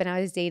them up, and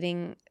I was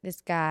dating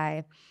this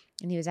guy,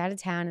 and he was out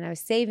of town, and I was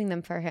saving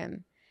them for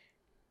him.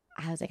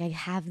 I was like, I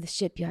have the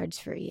shipyards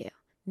for you.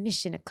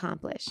 Mission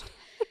accomplished.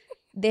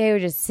 They were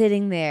just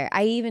sitting there.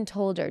 I even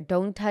told her,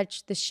 don't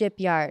touch the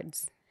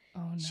shipyards.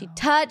 Oh, no. She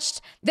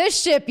touched the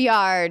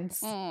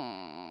shipyards.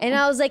 And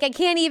I was like, I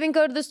can't even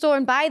go to the store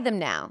and buy them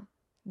now.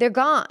 They're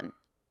gone.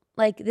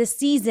 Like, the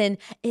season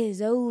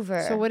is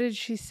over. So what did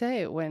she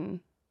say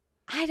when?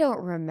 I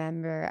don't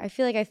remember. I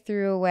feel like I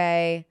threw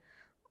away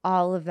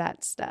all of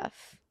that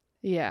stuff.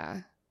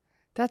 Yeah.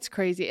 That's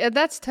crazy.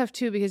 That's tough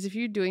too, because if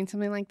you're doing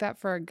something like that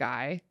for a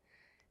guy,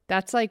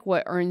 that's like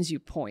what earns you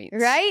points.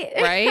 Right?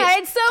 Right? I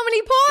had so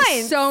many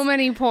points. So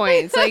many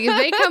points. Like if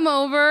they come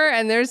over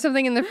and there's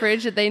something in the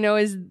fridge that they know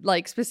is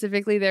like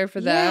specifically there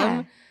for them.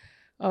 Yeah.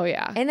 Oh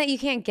yeah. And that you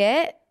can't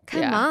get?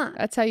 Come on.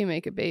 That's how you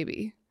make a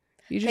baby.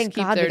 You just Thank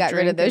keep God their we got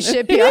rid of drink those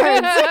in the-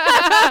 shipyards.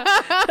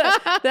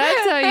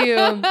 That's how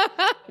you.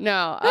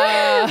 No.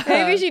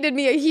 Maybe she did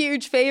me a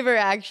huge favor,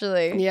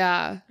 actually.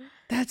 Yeah.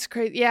 That's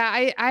crazy.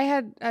 Yeah,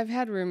 I've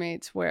had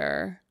roommates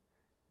where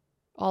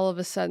all of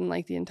a sudden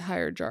like the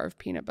entire jar of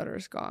peanut butter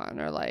is gone,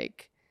 or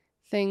like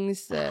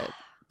things that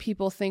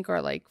people think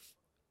are like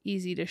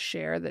easy to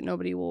share that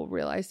nobody will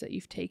realize that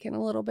you've taken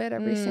a little bit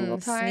every single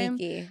time.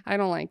 Sneaky. I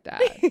don't like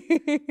that.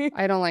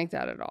 I don't like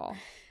that at all.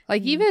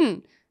 Like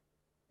even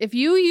if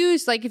you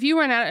use, like if you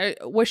run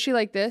out, was she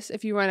like this?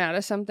 If you run out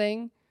of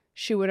something,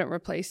 she wouldn't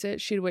replace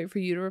it. She'd wait for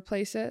you to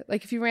replace it.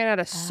 Like if you ran out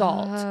of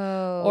salt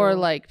or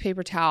like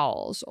paper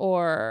towels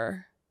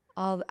or.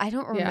 I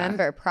don't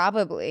remember.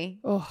 Probably.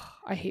 Oh,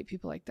 I hate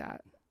people like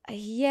that.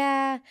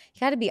 Yeah. You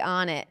got to be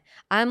on it.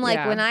 I'm like,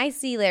 Yeah. when I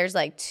see there's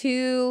like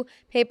 2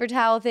 paper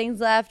towel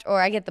things left,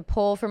 or I get the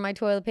pull for my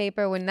toilet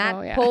paper, when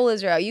that pull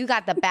is out, you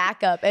got the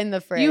backup in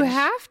the fridge. You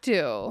have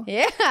to.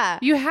 Yeah.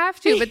 You have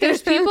to. But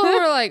there's people who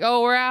are like,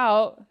 oh, we're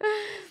out.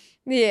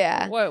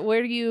 Yeah. What?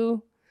 Where do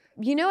you?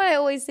 You know what I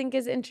always think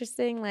is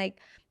interesting?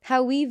 Like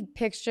how we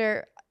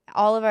picture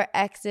all of our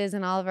exes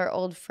and all of our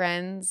old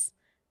friends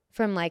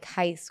from like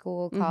high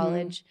school,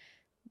 college.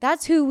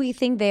 That's who we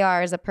think they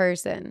are as a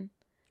person.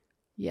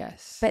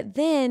 Yes. But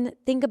then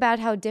think about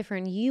how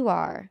different you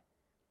are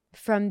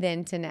from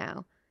then to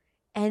now.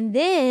 And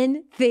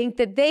then think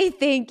that they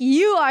think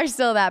you are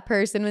still that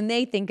person when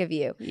they think of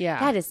you. Yeah.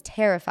 That is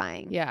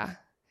terrifying. Yeah.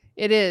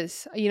 It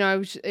is. You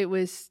know,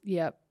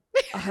 yep.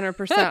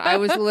 100%. I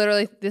was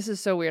literally, this is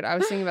so weird. I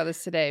was thinking about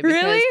this today. Because,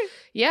 Really?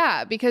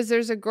 Yeah, because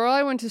there's a girl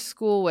I went to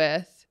school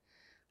with.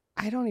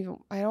 I don't even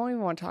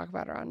want to talk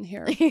about her on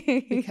here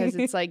because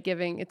it's like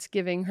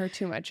giving her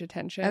too much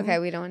attention. Okay,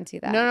 we don't want to do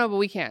that. No, but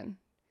we can.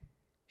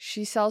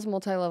 She sells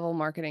multi-level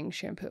marketing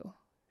shampoo.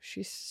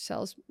 She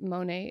sells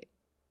Monat.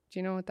 Do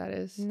you know what that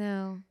is?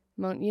 No.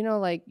 You know,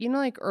 like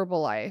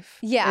Herbalife.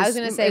 Yeah, I was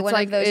gonna say one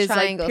of those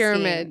triangle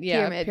pyramid. scheme.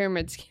 Yeah,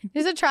 pyramid scheme.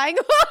 There's a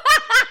triangle.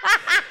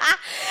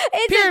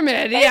 It's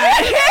Pyramid. Yeah.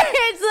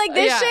 It's like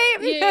this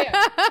shape.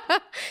 Yeah.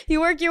 You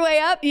work your way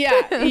up.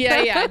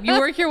 Yeah. You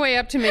work your way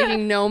up to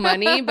making no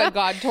money, but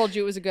God told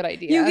you it was a good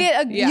idea. You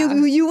get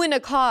you win a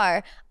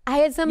car. I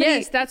had somebody.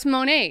 Yes, that's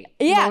Monat.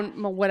 Yeah.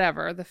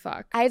 Whatever the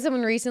fuck. I had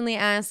someone recently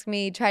ask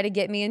me, try to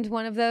get me into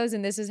one of those,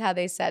 and this is how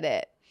they said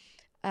it.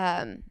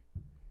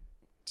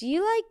 Do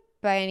you like,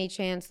 by any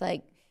chance,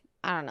 like,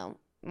 I don't know,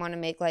 want to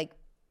make like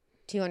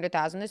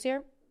 $200,000 this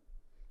year?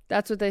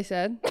 That's what they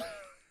said.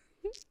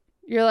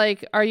 You're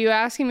like, are you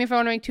asking me if I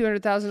want to make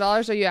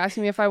 $200,000? Or are you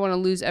asking me if I want to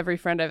lose every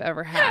friend I've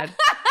ever had?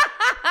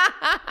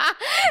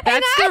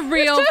 That's the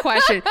real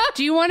question.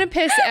 Do you want to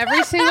piss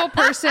every single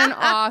person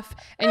off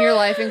in your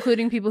life,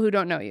 including people who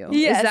don't know you?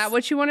 Yes. Is that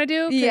what you want to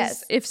do? 'Cause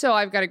yes. If so,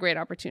 I've got a great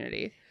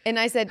opportunity. And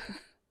I said,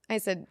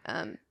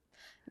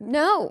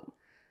 no,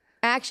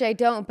 actually I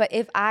don't. But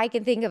if I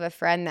can think of a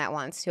friend that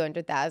wants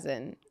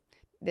 $200,000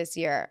 this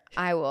year,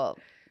 I will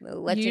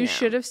let you know. You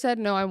should have said,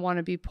 no, I want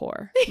to be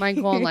poor. My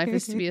goal in life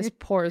is to be as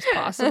poor as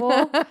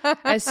possible,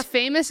 as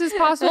famous as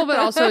possible, but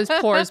also as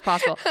poor as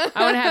possible.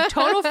 I want to have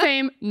total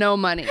fame, no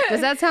money.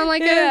 Does that sound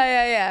like it?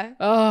 Yeah.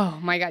 Oh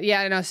my God.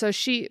 Yeah, no. So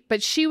she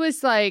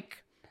was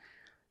like,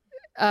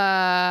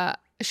 everybody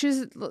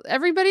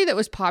that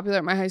was popular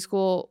at my high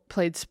school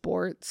played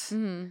sports.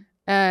 Mm-hmm.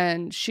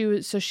 And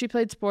she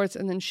played sports,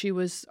 and then she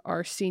was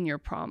our senior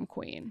prom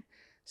queen.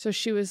 So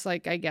she was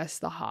like, I guess,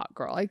 the hot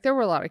girl. Like, there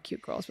were a lot of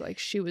cute girls, but like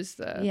she was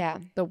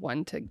the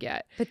one to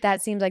get. But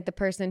that seems like the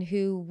person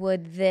who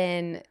would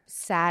then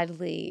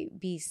sadly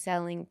be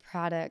selling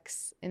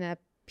products in a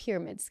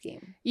pyramid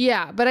scheme.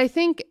 Yeah, but I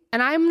think,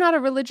 and I'm not a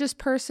religious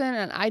person,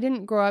 and I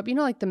didn't grow up,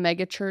 like the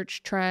mega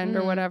church trend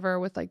or whatever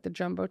with like the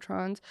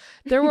jumbotrons.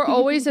 There were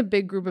always a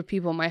big group of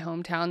people in my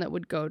hometown that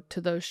would go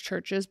to those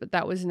churches, but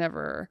that was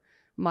never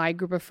my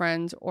group of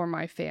friends or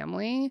my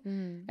family.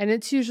 And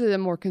it's usually the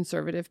more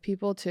conservative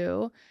people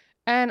too.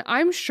 And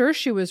I'm sure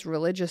she was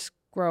religious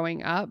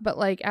growing up, but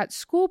like at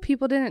school,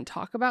 people didn't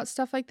talk about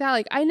stuff like that.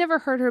 Like I never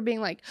heard her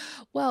being like,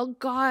 well,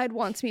 God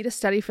wants me to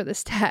study for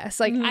this test.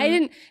 Like I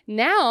didn't.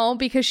 Now,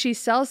 because she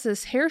sells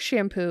this hair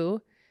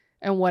shampoo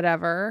and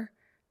whatever,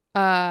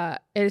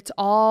 it's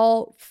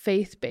all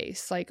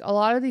faith-based. Like a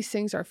lot of these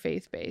things are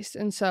faith-based.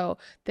 And so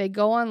they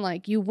go on,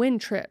 like, you win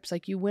trips,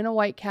 like you win a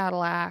white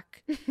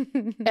Cadillac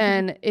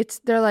and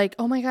they're like,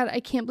 oh my God, I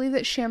can't believe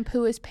that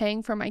shampoo is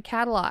paying for my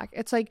Cadillac.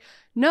 It's like,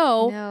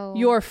 no.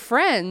 Your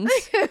friends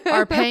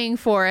are paying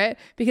for it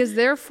because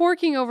they're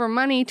forking over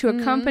money to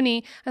a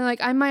company, and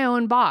like, I'm my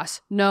own boss.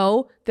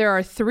 No, there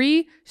are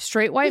 3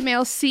 straight white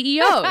male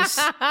CEOs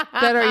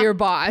that are your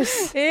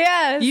boss.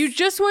 Yes. You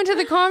just went to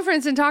the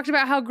conference and talked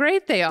about how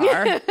great they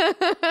are.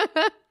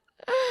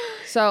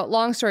 So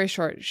long story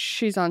short,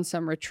 she's on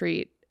some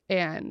retreat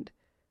and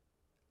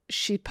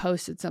she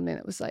posted something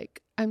that was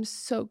like, I'm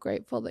so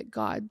grateful that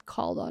God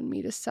called on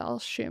me to sell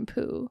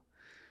shampoo.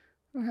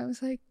 And I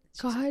was like,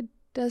 God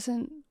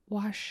doesn't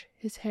wash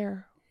his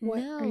hair. What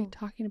are you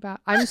talking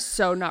about? I'm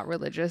so not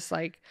religious.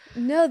 Like,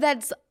 no,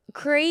 that's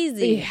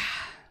crazy. Yeah.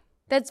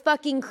 That's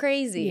fucking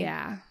crazy.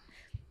 Yeah.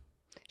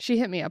 She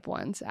hit me up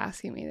once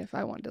asking me if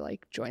I wanted to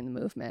like join the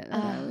movement.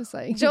 And I was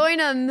like, join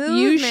a movement.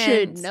 You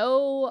should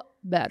know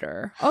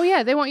better. Oh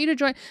yeah. They want you to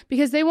join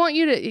because they want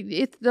you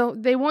to,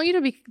 they want you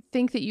to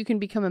think that you can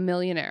become a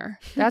millionaire.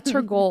 That's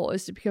her goal,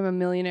 is to become a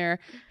millionaire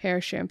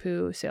hair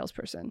shampoo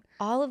salesperson.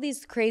 All of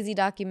these crazy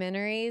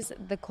documentaries,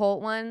 the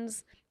cult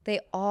ones, they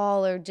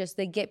all are just,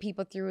 they get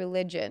people through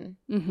religion.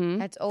 Mm-hmm.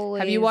 That's always.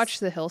 Have you watched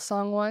the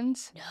Hillsong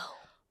ones? No.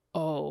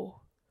 Oh.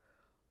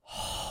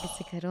 It's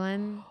a good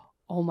one.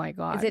 Oh my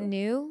God. Is it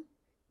new?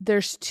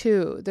 There's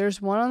 2.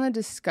 There's one on the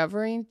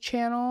Discovery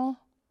Channel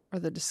or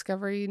the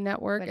Discovery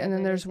Network. Whatever, and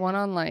then there's one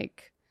on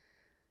like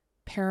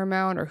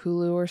Paramount or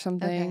Hulu or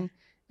something. Okay.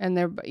 And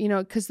they're,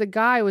 because the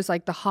guy was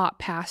like the hot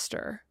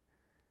pastor.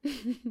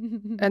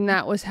 And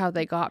that was how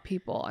they got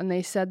people. And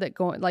they said that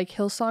going, like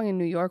Hillsong in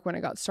New York when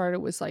it got started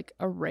was like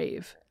a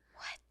rave.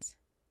 What?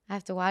 I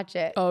have to watch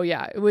it. Oh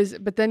yeah. It was,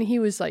 but then he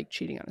was like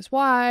cheating on his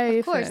wife.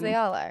 Of course, they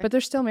all are. But they're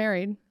still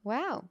married.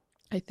 Wow.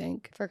 I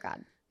think. For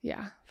God.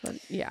 Yeah.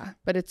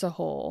 But it's a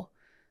whole,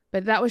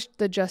 but that was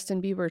the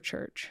Justin Bieber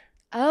church.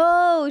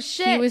 Oh,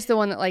 shit. He was the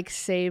one that like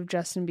saved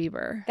Justin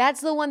Bieber.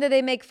 That's the one that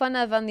they make fun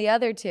of on the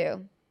other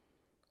 2.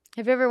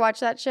 Have you ever watched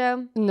that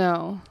show?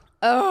 No.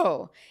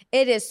 Oh,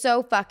 it is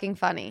so fucking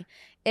funny.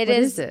 What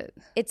is it?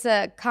 It's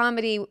a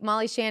comedy.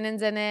 Molly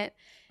Shannon's in it.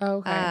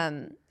 Okay.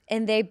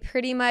 And they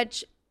pretty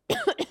much,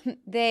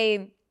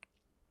 they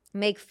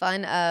make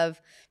fun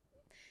of,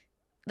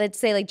 let's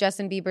say like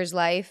Justin Bieber's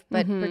life,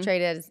 but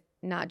portrayed as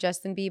not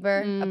Justin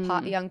Bieber,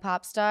 a young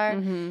pop star.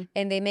 And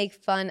they make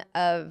fun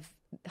of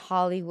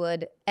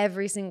Hollywood,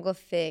 every single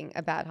thing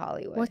about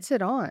Hollywood. What's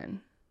it on?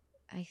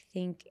 I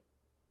think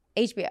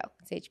HBO.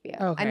 It's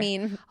HBO. Okay. I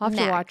mean, I'll have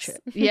to watch it.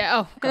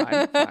 Yeah. Oh,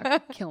 God.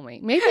 Fuck. Kill me.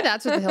 Maybe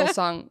that's what the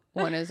Hillsong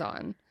one is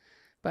on.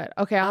 But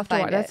okay, I'll have to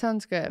watch it. That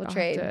sounds good. We'll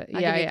trade. I'll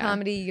give you a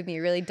comedy. You give me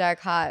a really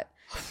dark, hot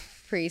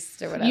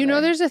priest or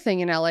whatever. There's a thing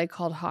in LA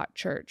called Hot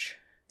Church.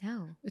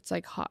 No. It's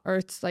like hot, or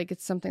it's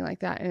something like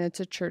that. And it's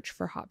a church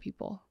for hot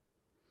people.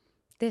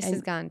 This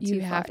has gone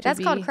too far. That's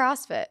called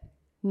CrossFit.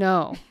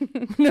 No.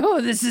 No,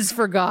 this is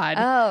for God.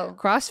 Oh.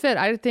 CrossFit,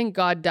 I think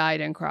God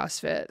died in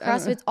CrossFit.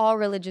 CrossFit's all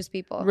religious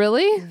people.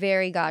 Really?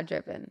 Very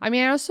God-driven. I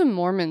mean, I know some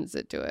Mormons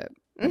that do it,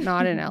 but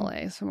not in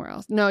LA, somewhere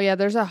else. No, yeah,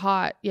 there's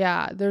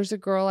a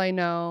girl I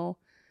know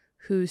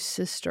whose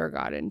sister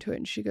got into it,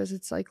 and she goes,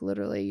 it's like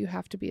literally you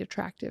have to be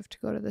attractive to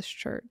go to this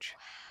church.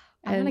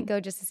 I want to go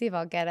just to see if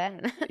I'll get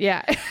in.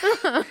 Yeah.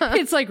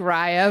 It's like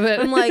Raya, but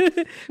I'm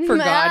like, for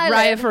God.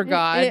 Raya for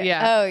God.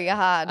 Yeah. Oh,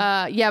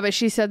 God. Yeah, but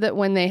she said that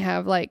when they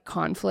have like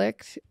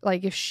conflict,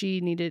 like if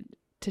she needed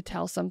to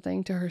tell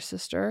something to her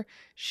sister,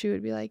 she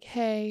would be like,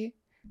 hey,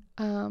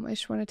 I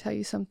just want to tell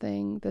you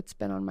something that's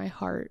been on my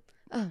heart.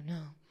 Oh,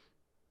 no.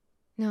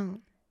 No.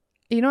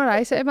 You know what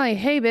I say? I'm like,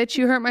 hey, bitch,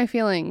 you hurt my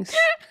feelings.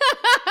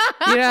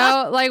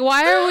 Like,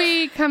 why are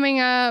we coming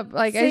up?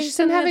 Like, I just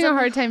am having a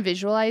hard time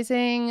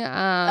visualizing.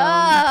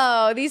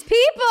 These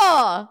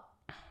people.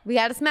 We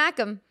got to smack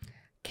them.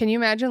 Can you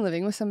imagine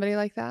living with somebody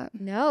like that?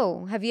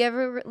 No. Have you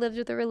ever lived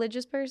with a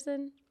religious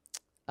person?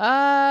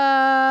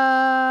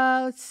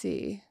 Let's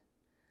see.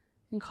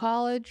 In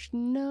college,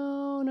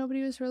 no,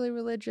 nobody was really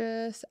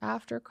religious.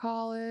 After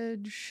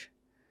college,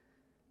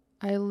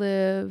 I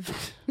lived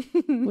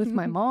with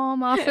my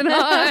mom off and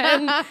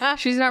on.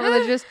 She's not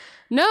religious.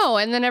 No,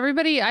 and then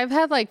I've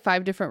had like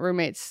 5 different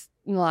roommates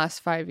in the last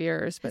 5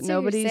 years, but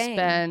nobody's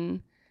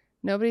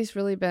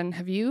really been.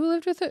 Have you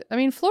lived with it? I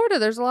mean, Florida,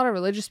 there's a lot of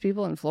religious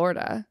people in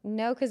Florida.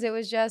 No, because it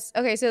was just,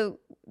 okay, so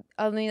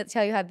let me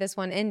tell you how this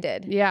one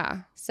ended.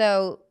 Yeah.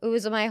 So it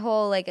was my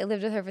whole, I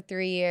lived with her for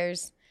 3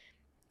 years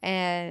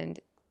and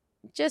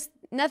just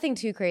nothing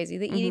too crazy.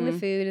 The eating the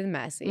food and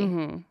messy.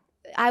 Mm-hmm.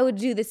 I would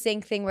do the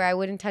sink thing where I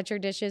wouldn't touch her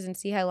dishes and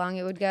see how long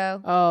it would go.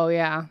 Oh,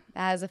 yeah.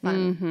 That was a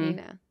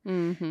fun,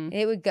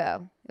 It would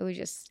go. It would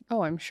just.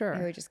 Oh, I'm sure.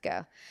 It would just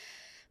go.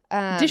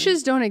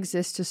 Dishes don't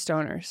exist to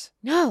stoners.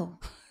 No.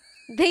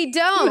 They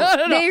don't.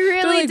 No. They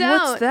really don't.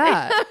 What's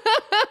that?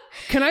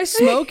 Can I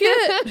smoke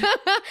it?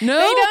 No.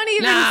 They don't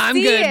even I'm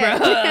good,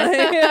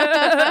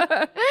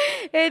 bro.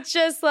 It's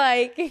just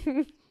like...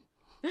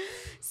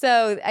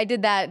 So I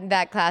did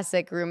that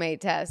classic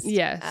roommate test.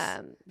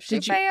 Yes. She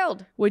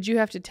failed. Would you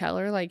have to tell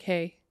her,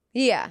 hey?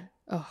 Yeah.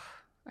 Oh,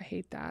 I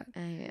hate that. I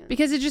know.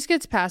 Because it just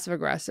gets passive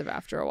aggressive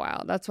after a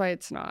while. That's why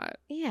it's not.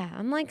 Yeah.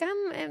 I'm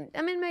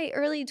in my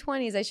early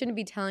 20s. I shouldn't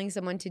be telling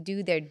someone to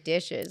do their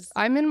dishes.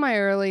 I'm not in my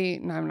early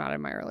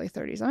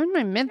 30s. I'm in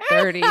my mid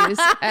 30s.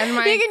 And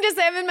you can just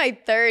say I'm in my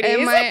 30s.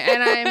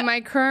 And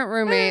my current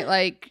roommate,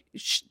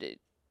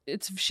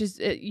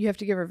 you have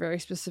to give her very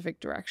specific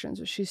directions,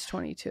 but she's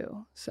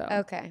 22. So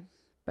okay.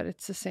 But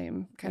it's the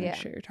same kind of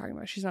shit you're talking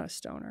about. She's not a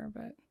stoner,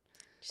 but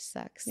she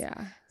sucks.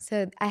 Yeah.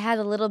 So I had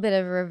a little bit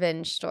of a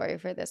revenge story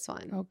for this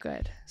one. Oh,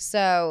 good.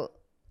 So,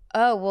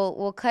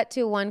 we'll cut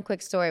to one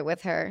quick story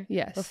with her.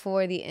 Yes.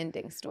 Before the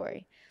ending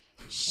story.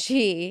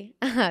 The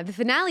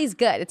finale's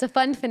good. It's a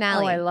fun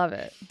finale. Oh, I love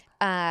it.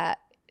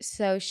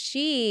 So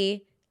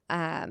she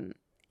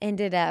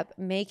ended up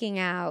making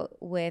out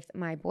with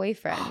my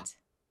boyfriend.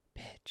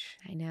 Bitch.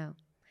 I know.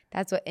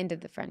 That's what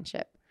ended the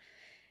friendship.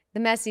 The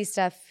messy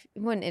stuff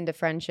wouldn't end a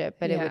friendship,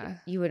 but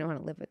you wouldn't want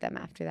to live with them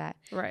after that.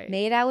 Right.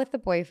 Made out with the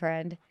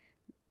boyfriend.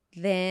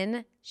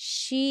 Then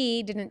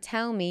she didn't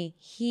tell me.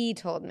 He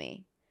told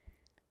me.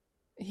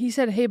 He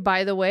said, hey,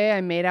 by the way,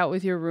 I made out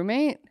with your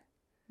roommate?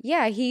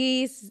 Yeah,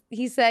 he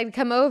said,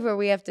 come over.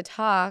 We have to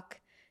talk.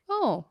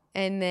 Oh.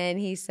 And then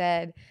he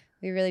said,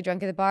 we were really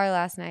drunk at the bar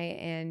last night,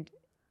 and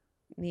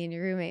me and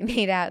your roommate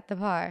made out at the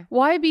bar.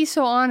 Why be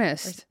so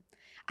honest?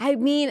 I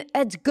mean,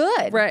 it's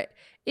good. Right.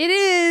 It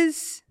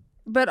is.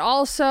 But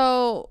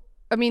also,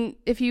 I mean,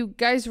 if you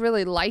guys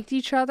really liked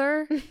each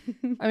other,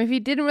 if you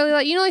didn't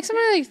really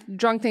sometimes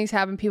drunk things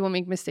happen, people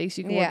make mistakes,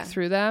 you can work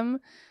through them.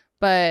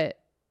 But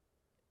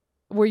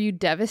were you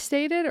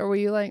devastated or were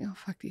you like, oh,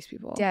 fuck these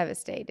people?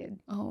 Devastated.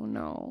 Oh,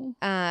 no.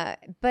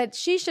 But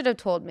she should have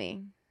told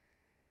me.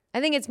 I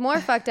think it's more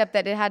fucked up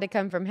that it had to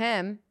come from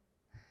him.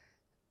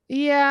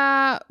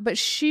 Yeah, but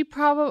she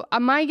probably,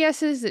 my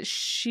guess is that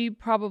she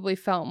probably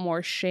felt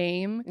more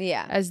shame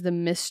as the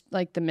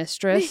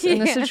mistress in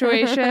the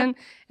situation.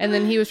 And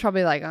then he was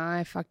probably like,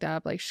 I fucked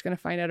up. She's going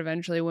to find out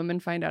eventually. Women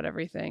find out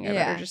everything. I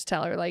better just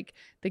tell her.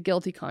 The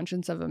guilty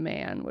conscience of a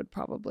man would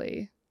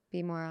probably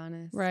be more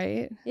honest.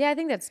 Right? Yeah, I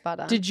think that's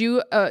spot on. Did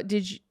you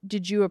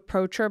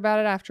approach her about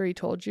it after he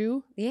told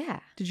you?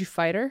 Yeah. Did you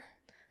fight her?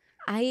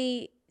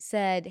 I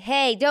said,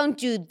 hey, don't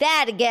do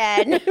that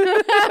again.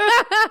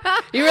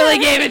 You really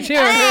gave it to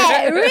her.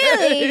 Hey,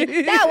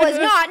 really? That was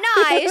not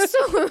nice.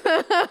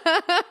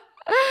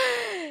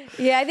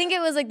 Yeah, I think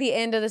it was the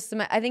end of the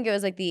semester. I think it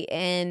was the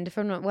end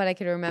from what I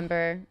could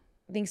remember.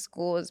 I think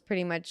school was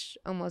pretty much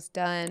almost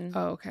done.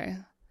 Oh, okay.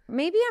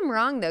 Maybe I'm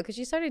wrong, though, because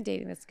she started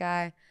dating this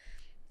guy.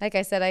 Like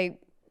I said, I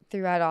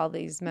threw out all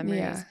these memories.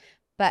 Yeah.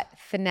 But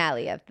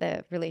finale of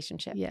the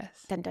relationship.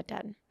 Yes. Dun, dun,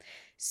 dun.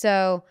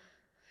 So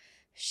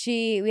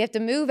we have to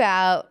move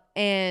out,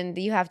 and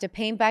you have to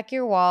paint back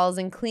your walls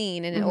and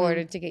clean in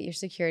order to get your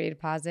security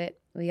deposit.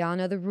 We all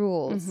know the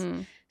rules.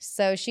 Mm-hmm.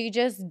 So she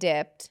just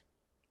dipped.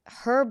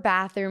 Her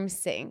bathroom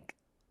sink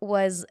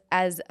was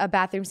as a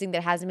bathroom sink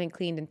that hasn't been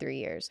cleaned in 3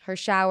 years. Her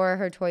shower,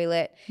 her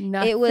toilet.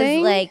 Nothing?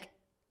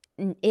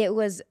 It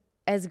was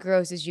as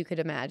gross as you could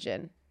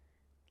imagine.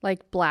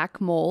 Like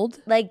black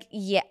mold?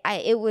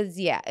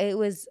 It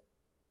was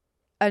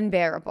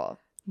unbearable.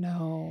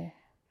 No.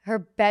 Her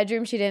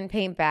bedroom, she didn't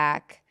paint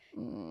back.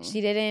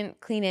 She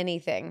didn't clean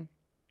anything.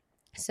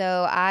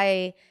 So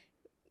I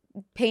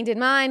painted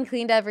mine,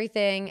 cleaned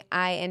everything.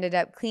 I ended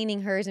up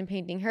cleaning hers and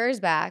painting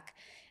hers back.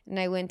 And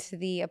I went to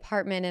the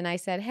apartment and I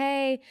said,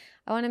 hey,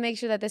 I want to make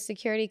sure that the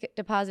security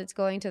deposit's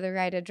going to the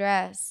right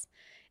address.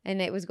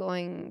 And it was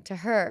going to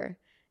her.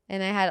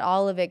 And I had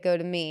all of it go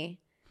to me.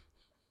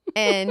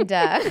 And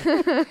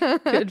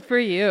good for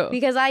you.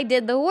 Because I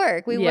did the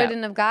work. We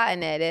wouldn't have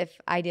gotten it if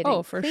I didn't.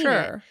 Oh, for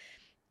sure. It.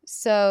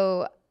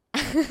 So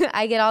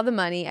I get all the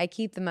money. I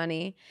keep the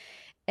money.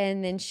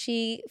 And then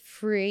she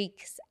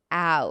freaks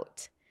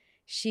out.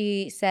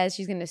 She says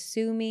she's going to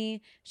sue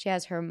me. She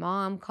has her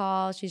mom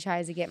call. She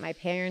tries to get my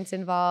parents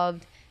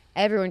involved.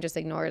 Everyone just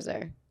ignores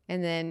her.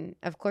 And then,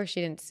 of course,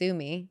 she didn't sue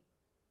me.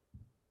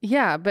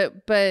 Yeah,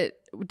 but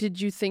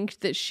did you think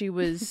that she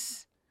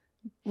was...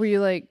 Were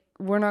you like,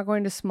 we're not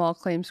going to small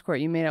claims court.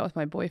 You made out with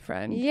my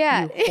boyfriend.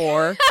 Yeah. You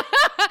whore.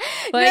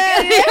 Like,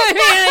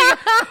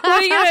 what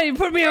are you going to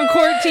put me on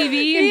court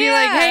TV and be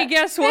like, hey,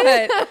 guess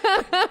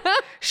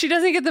what? She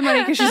doesn't get the money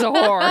because she's a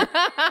whore.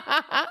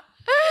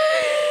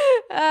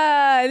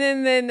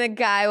 And then the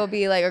guy will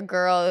be like, a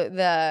girl,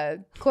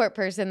 the court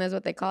person is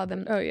what they call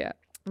them. Oh, yeah.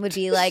 Would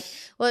be like,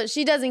 well,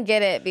 she doesn't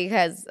get it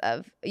because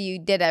of you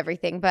did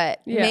everything,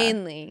 but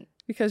mainly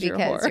because you're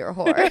a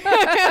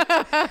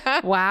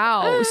whore.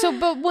 Wow. So,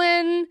 but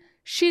when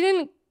she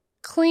didn't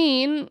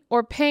clean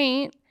or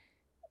paint,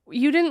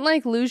 you didn't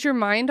like lose your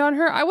mind on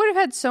her? I would have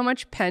had so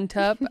much pent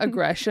up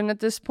aggression at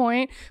this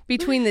point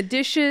between the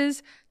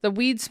dishes, the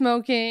weed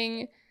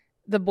smoking,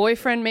 the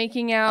boyfriend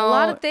making out. A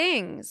lot of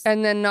things.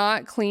 And then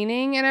not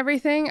cleaning and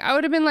everything. I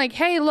would have been like,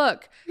 hey,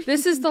 look,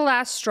 this is the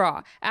last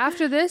straw.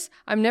 After this,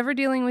 I'm never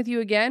dealing with you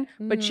again,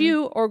 but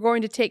you are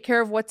going to take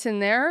care of what's in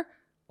there,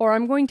 or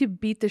I'm going to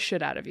beat the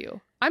shit out of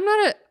you.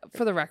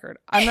 For the record,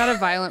 I'm not a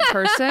violent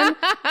person,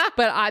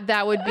 but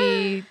that would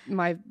be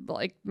my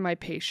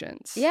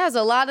patience. Yeah, it's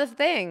a lot of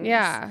things.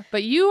 Yeah,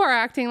 but you are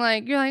acting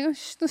like, you're like, oh,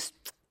 this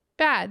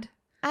bad.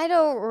 I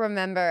don't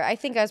remember. I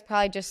think I was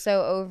probably just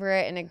so over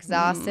it and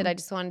exhausted. I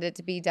just wanted it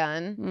to be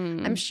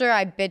done. I'm sure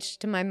I bitched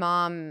to my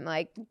mom,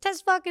 like,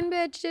 this fucking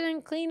bitch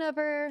didn't clean up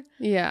her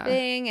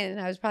thing.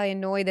 And I was probably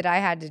annoyed that I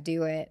had to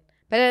do it.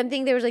 But I didn't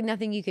think there was like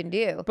nothing you can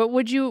do. But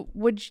were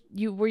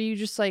you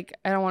just like,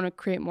 I don't want to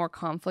create more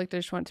conflict. I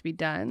just want it to be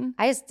done.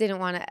 I just didn't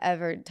want to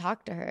ever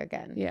talk to her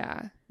again.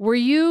 Yeah. Were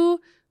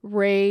you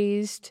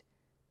raised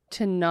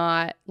to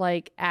not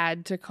like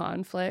add to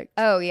conflict?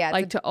 Oh yeah.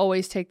 Like to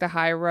always take the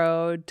high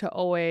road, to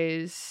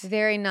always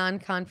very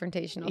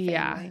non-confrontational family.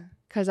 Yeah.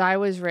 Because I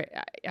was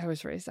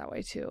raised that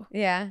way too.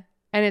 Yeah.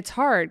 And it's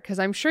hard because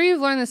I'm sure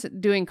you've learned this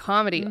doing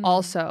comedy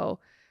also,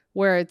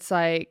 where it's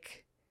like,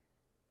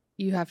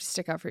 you have to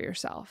stick up for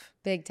yourself.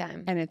 Big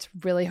time. And it's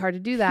really hard to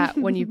do that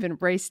when you've been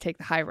raised to take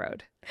the high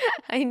road.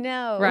 I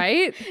know.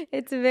 Right?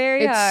 It's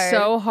very hard. It's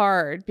so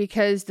hard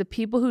because the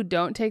people who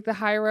don't take the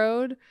high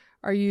road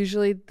are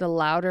usually the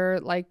louder,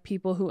 like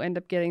people who end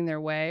up getting their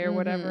way or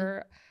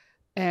whatever.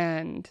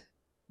 And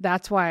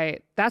that's why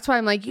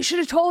I'm like, you should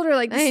have told her,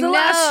 like, this is the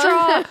last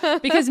straw.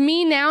 Because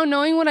me now,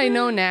 knowing what I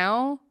know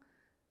now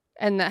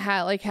and that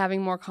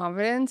having more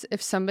confidence,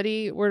 if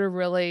somebody were to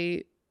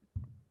really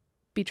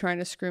be trying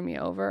to screw me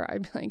over,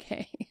 I'd be like,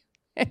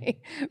 hey,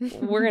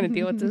 we're going to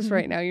deal with this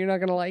right now. You're not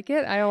going to like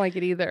it. I don't like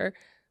it either.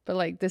 But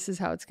like, this is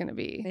how it's going to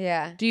be.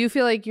 Yeah. Do you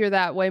feel like you're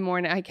that way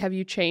more now? Like, have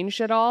you changed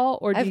at all?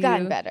 Or I've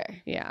gotten better.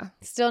 Yeah.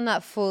 Still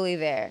not fully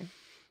there.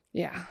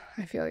 Yeah,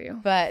 I feel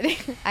you. But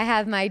I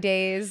have my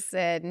days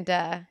and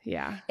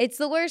yeah. It's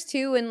the worst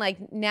too when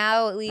like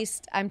now at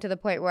least I'm to the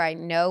point where I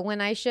know when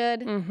I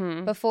should.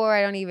 Before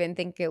I don't even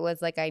think it was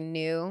like I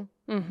knew.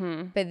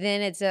 But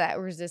then it's that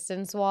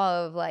resistance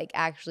wall of like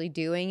actually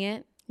doing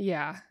it.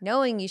 Yeah.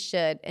 Knowing you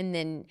should. And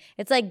then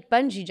it's like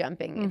bungee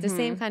jumping. It's the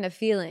same kind of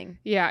feeling.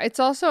 Yeah. It's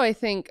also, I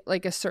think,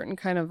 like a certain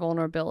kind of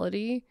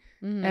vulnerability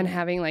and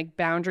having like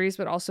boundaries,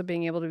 but also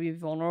being able to be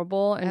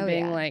vulnerable and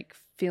being like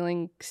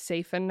feeling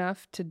safe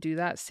enough to do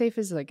that. Safe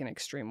is like an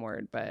extreme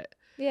word, but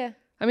yeah.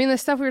 I mean, the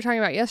stuff we were talking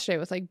about yesterday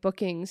with like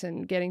bookings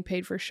and getting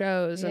paid for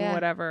shows and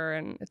whatever.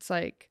 And it's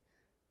like,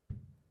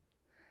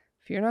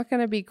 if you're not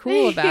going to be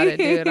cool about it,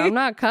 dude, I'm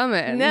not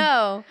coming.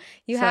 No,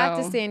 you have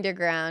to stand your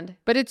ground.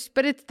 But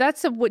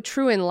that's what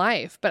true in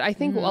life. But I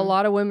think a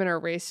lot of women are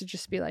raised to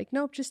just be like,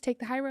 nope, just take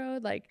the high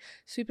road, like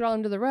sweep it all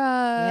under the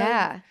rug.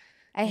 Yeah.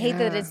 I hate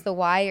that it's the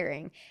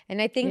wiring.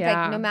 And I think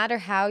like no matter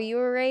how you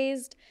were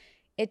raised,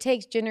 it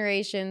takes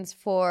generations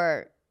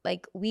for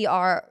like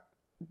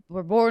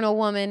we're born a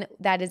woman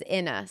that is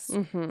in us,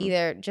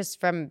 either just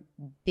from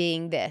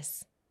being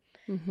this.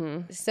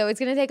 So it's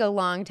going to take a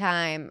long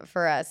time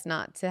for us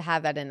not to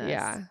have that in us.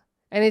 Yeah.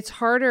 And it's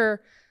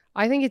harder.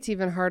 I think it's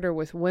even harder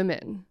with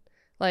women.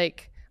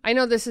 Like, I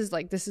know this is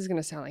going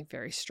to sound like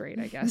very straight,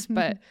 I guess,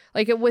 but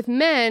like with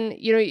men,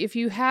 you know, if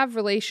you have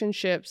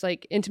relationships,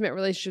 like intimate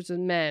relationships with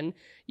men,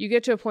 you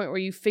get to a point where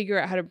you figure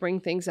out how to bring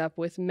things up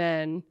with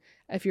men.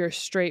 If you're a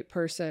straight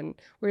person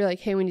where you're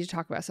like, hey, we need to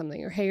talk about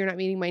something, or hey, you're not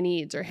meeting my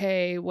needs, or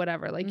hey,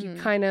 whatever. Like you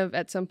kind of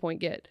at some point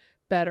get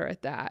better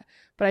at that.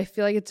 But I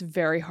feel like it's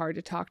very hard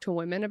to talk to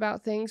women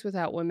about things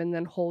without women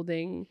then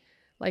holding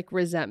like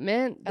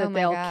resentment that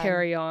they'll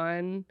carry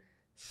on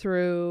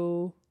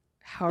through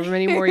however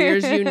many more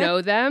years you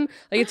know them.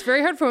 Like it's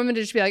very hard for women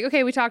to just be like,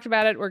 okay, we talked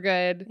about it, we're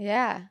good.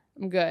 Yeah.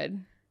 I'm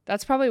good.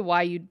 That's probably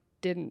why you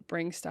didn't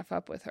bring stuff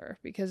up with her,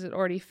 because it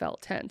already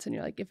felt tense and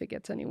you're like, if it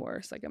gets any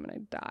worse, like I'm gonna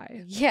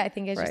die. Yeah, I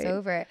think it's just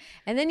over it.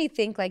 And then you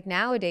think like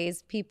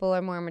nowadays people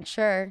are more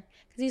mature,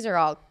 because these are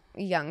all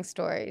young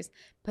stories,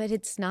 but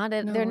it's not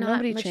they're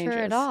not mature changes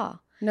at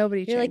all.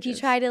 Nobody You're changes. like, you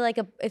try to like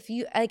if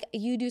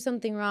you do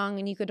something wrong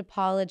and you could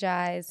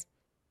apologize,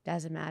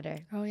 Doesn't matter.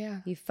 Oh, yeah.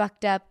 You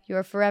fucked up.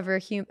 You're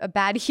forever a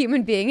bad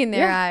human being in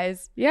their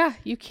eyes. Yeah.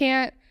 You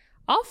can't.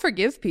 I'll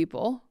forgive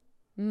people.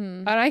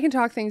 And I can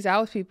talk things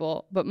out with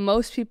people, but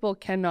most people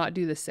cannot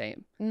do the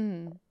same.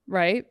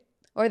 Right?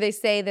 Or they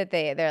say that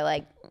they're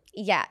like,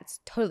 yeah, it's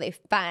totally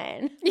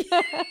fine.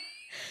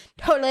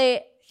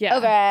 Totally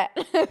over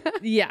it.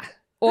 Yeah.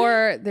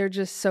 Or they're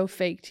just so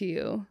fake to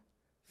you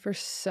for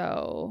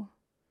so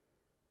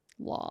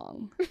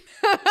long.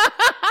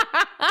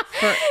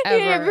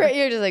 Forever.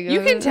 You're just like,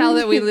 you can tell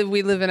that we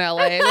live in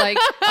LA. Like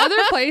other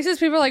places,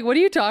 people are like, what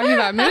are you talking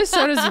about?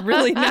 Minnesota's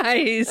really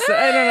nice.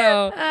 I don't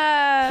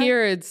know.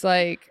 Here it's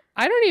like,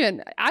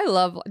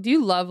 do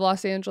you love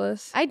Los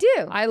Angeles? I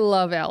do. I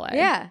love LA.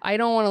 Yeah. I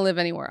don't want to live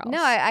anywhere else.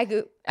 No,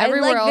 I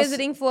Everywhere like else,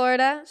 visiting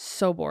Florida.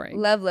 So boring.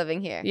 Love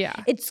living here. Yeah.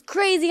 It's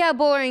crazy how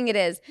boring it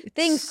is.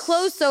 Things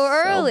close so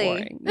early.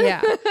 Boring.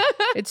 Yeah.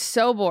 It's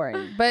so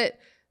boring. But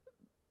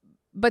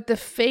the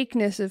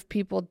fakeness of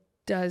people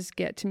does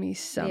get to me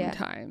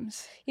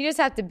sometimes. You just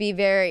have to be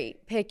very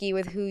picky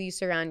with who you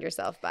surround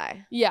yourself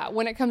by. Yeah,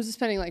 when it comes to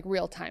spending like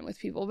real time with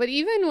people. But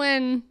even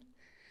when,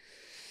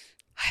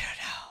 I don't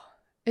know,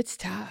 it's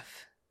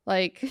tough.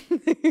 Like,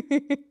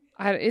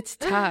 it's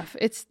tough.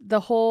 It's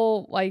the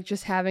whole, like,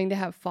 just having to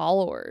have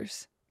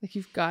followers. Like,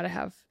 you've got to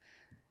have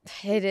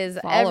It is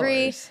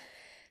followers.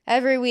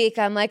 Every week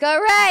I'm like, all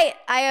right.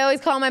 I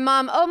always call my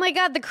mom, oh my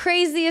God, the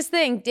craziest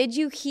thing. Did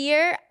you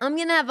hear? I'm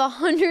going to have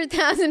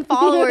 100,000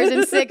 followers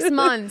in 6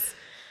 months.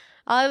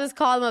 I'll just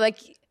call them. I'm like,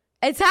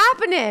 it's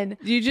happening.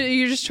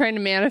 You're just trying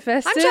to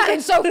manifest I'm it?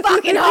 trying so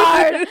fucking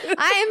hard.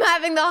 I am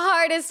having the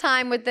hardest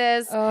time with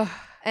this.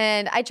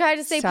 And I try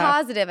to stay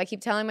positive. I keep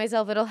telling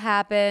myself it'll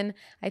happen.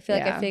 I feel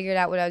like I figured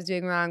out what I was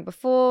doing wrong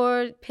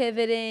before,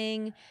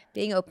 pivoting,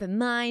 being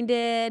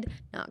open-minded,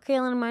 not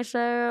killing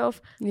myself.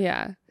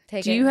 Yeah.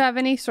 Do you have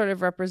any sort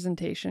of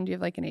representation? Do you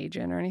have like an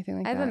agent or anything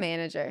like that? I have a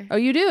manager. Oh,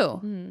 you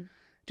do?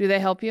 Do they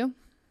help you?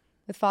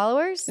 With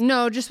followers?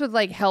 No, just with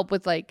like help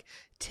with like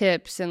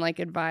tips and like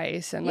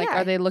advice and like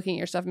are they looking at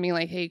your stuff and being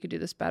like, hey, you could do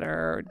this better,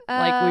 or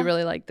like we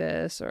really like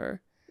this,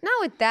 or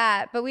not with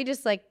that, but we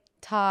just like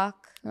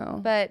talk.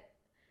 But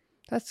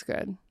that's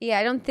good. Yeah,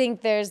 I don't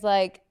think there's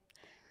like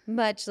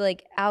much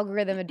like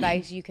algorithm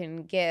advice you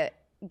can give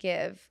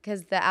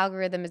because the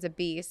algorithm is a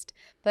beast.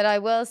 But I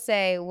will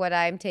say what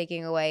I'm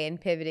taking away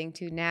and pivoting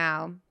to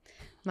now,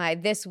 my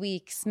this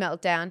week's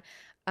meltdown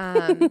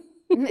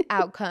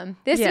outcome.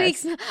 This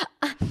week's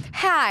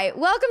hi,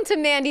 welcome to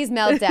Mandy's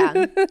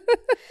meltdown.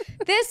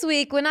 This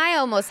week, when I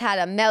almost had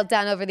a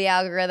meltdown over the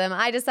algorithm,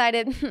 I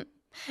decided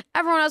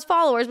everyone has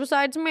followers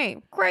besides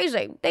me.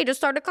 Crazy. They just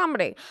started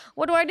comedy.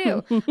 What do I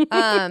do?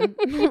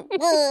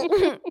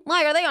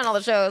 Why are they on all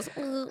the shows?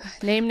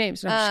 Name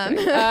names. No, I'm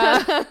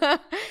just kidding.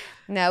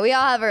 No, we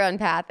all have our own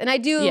path. And I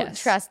do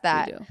trust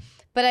that. We do.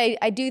 But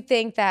I do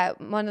think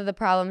that one of the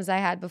problems I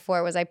had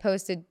before was I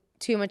posted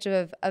too much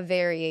of a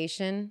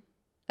variation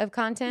of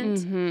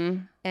content.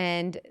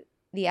 And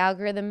the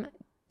algorithm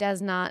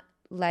does not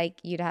like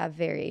you to have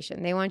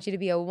variation. They want you to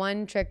be a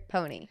one-trick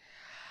pony.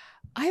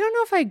 I don't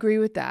know if I agree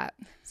with that.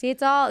 See,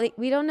 it's all,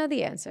 we don't know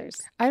the answers.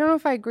 I don't know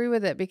if I agree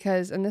with it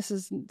because, and this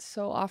is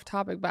so off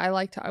topic, but I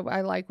like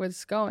where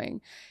it's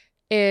going,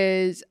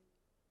 is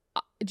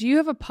do you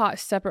have a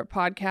separate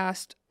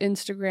podcast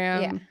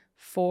Instagram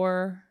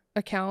for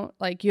account?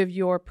 Like you have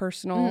your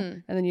personal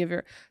and then you have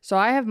your, so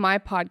I have my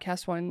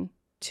podcast one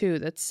too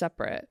that's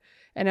separate.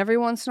 And every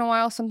once in a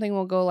while something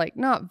will go like,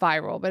 not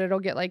viral, but it'll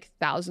get like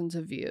thousands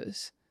of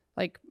views.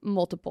 Like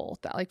multiple,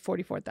 like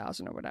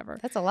 44,000 or whatever.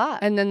 That's a lot.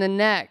 And then the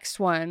next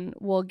one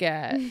will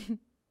get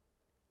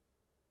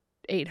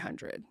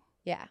 800.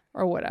 Yeah.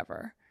 Or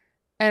whatever.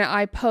 And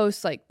I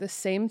post like the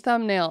same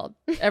thumbnail.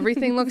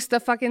 Everything looks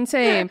the fucking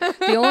same.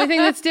 The only thing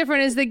that's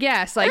different is the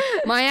guest. Like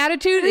my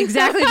attitude,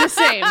 exactly the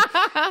same.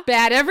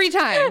 Bad every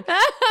time.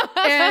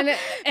 And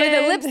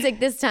the lipstick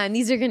this time,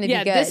 these are going to be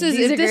good. This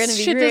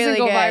shit really doesn't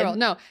go good. viral.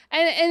 No.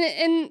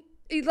 And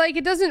like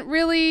it doesn't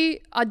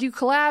really, I do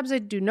collabs, I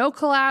do no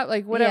collab,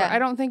 like whatever. Yeah. I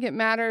don't think it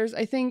matters.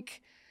 I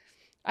think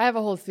I have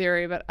a whole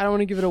theory, but I don't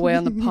want to give it away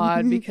on the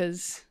pod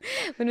because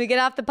when we get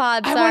off the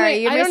pod,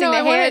 you're missing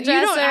the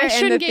hairdresser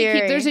and the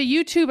theory. There's a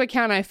YouTube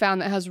account I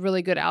found that has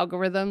really good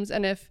algorithms,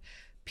 and if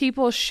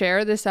people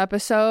share this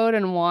episode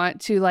and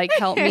want to like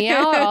help me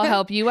out, I'll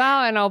help you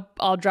out, and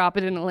I'll drop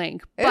it in a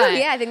link. But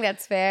yeah, I think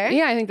that's fair.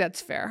 Yeah, I think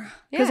that's fair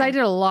because I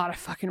did a lot of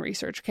fucking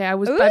research. Okay,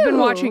 I've been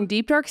watching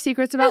Deep Dark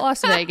Secrets about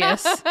Las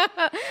Vegas.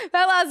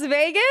 About Las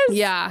Vegas?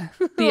 Yeah,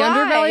 the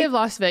underbelly of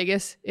Las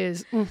Vegas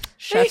is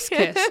chef's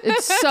kiss.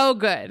 It's so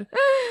good.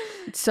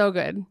 It's so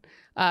good.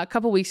 A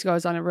couple weeks ago, I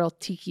was on a real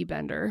tiki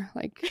bender,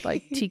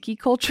 like tiki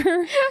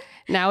culture.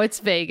 Now it's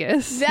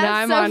Vegas.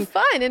 That's so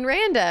fun and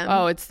random.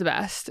 Oh, it's the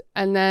best.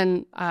 And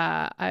then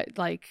I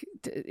like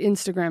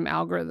Instagram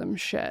algorithm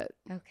shit.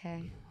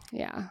 Okay.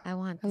 Yeah. I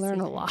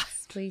learn a lot.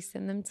 Please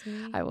send them to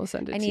me. I will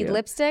send it to you. I need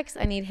lipsticks.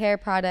 I need hair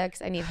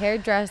products. I need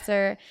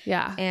hairdresser.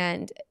 Yeah.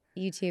 And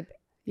YouTube.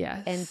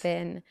 Yes. And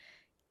then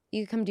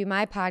you come do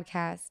my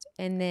podcast,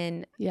 and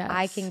then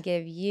I can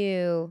give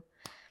you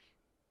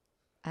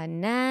A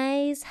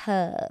nice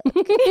hug.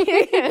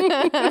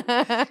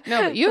 No,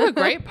 but you have a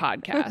great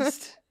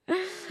podcast.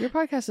 Your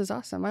podcast is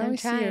awesome. I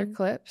always see your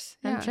clips.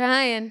 Yeah. I'm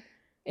trying.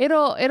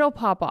 It'll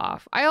pop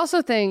off. I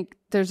also think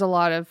there's a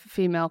lot of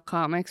female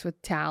comics with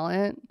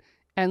talent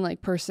and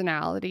like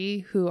personality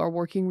who are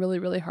working really,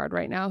 really hard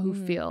right now who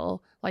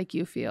feel like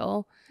you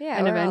feel. Yeah.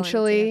 And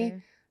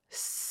eventually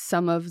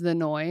some of the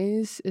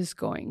noise is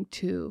going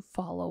to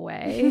fall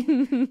away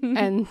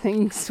and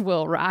things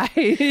will rise.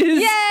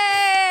 Yay!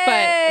 But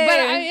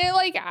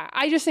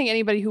I just think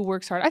anybody who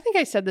works hard, I think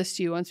I said this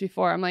to you once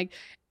before. I'm like,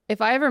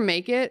 if I ever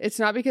make it, it's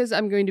not because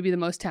I'm going to be the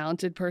most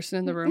talented person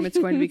in the room. It's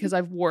going to be because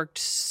I've worked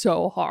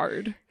so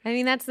hard. I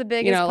mean, that's the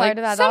biggest part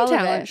about all some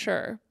talent, of it.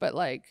 Sure, but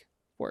like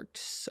worked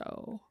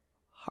so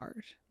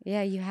hard.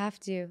 Yeah, you have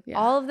to. Yeah.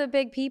 All of the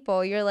big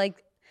people, you're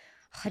like,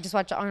 I just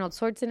watched the Arnold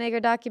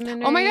Schwarzenegger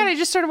documentary. Oh my God, I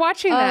just started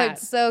watching that. Oh,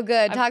 it's so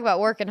good. Talk about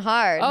working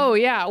hard. Oh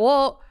yeah.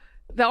 Well,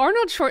 the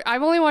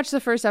I've only watched the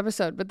first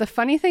episode, but the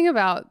funny thing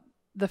about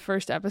the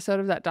first episode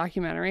of that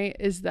documentary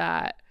is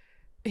that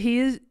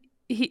he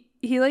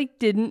like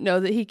didn't know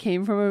that he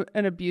came from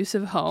an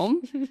abusive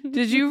home.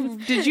 Did you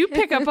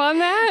pick up on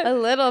that? A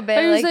little bit.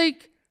 I was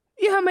like,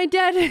 yeah, my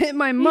dad hit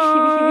my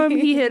mom.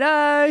 He hit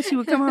us. He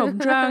would come home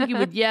drunk. He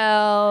would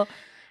yell.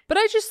 But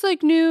I just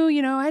like knew,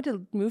 I had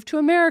to move to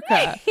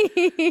America.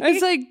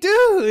 It's like,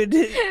 dude,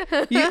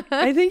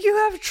 I think you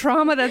have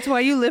trauma. That's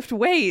why you lift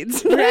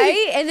weights.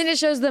 Right? And then it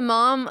shows the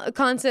mom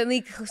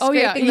constantly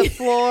scraping the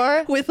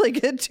floor. With like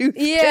a toothpick.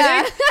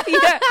 Yeah.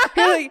 Yeah.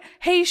 You're like,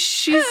 hey,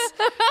 she's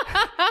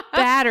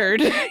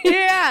battered.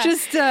 Yeah.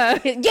 Just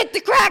get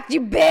the crack, you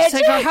bitch. It's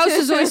like, our house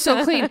is always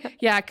so clean.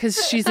 Yeah,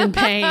 because she's in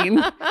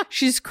pain.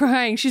 She's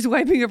crying. She's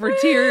wiping up her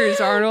tears,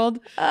 Arnold.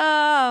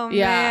 Oh,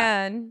 yeah.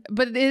 man.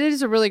 But it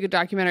is a really good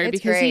documentary. It's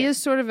because great. he is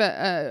sort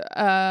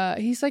of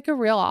he's like a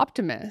real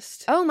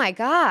optimist. Oh my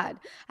God.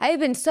 I've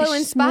been so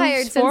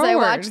inspired since I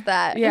watched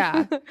that.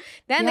 Yeah.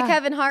 Then the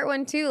Kevin Hart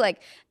one too,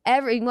 like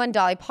everyone,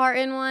 Dolly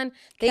Parton one.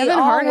 They Kevin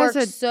all Hart worked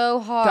has a so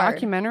hard.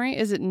 Documentary?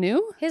 Is it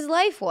new? His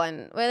life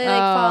one, where they like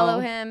follow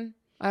him.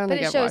 I don't but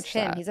think it I've shows watched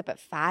him. that. He's up at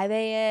 5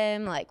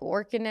 a.m. like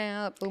working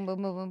out. Boom,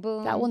 boom, boom, boom,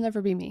 boom. That will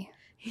never be me.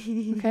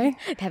 Okay.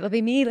 That will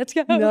be me. Let's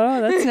go.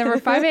 No, that's never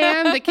 5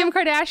 a.m. The Kim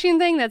Kardashian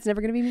thing, that's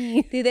never going to be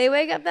me. Do they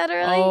wake up that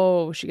early?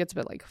 Oh, she gets up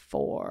at like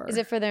 4. Is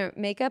it for their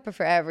makeup or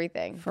for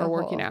everything? For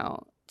working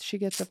out. She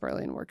gets up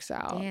early and works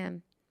out.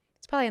 Damn.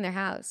 It's probably in their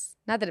house.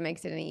 Not that it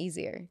makes it any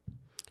easier.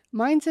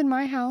 Mine's in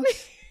my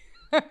house.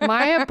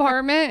 My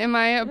apartment and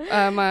my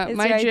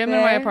right gym there.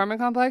 in my apartment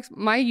complex,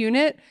 my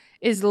unit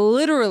is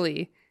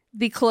literally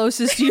the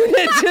closest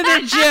unit to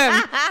the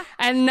gym.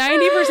 And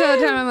 90% of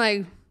the time I'm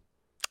like,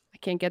 I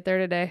can't get there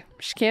today.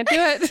 Just can't do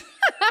it.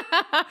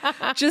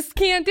 Just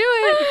can't do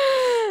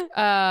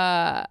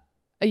it.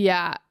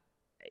 Yeah,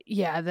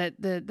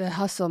 the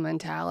hustle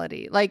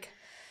mentality. Like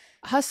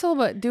hustle,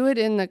 but do it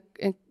in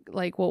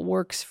like what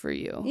works for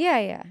you.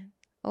 Yeah.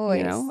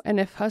 Always. And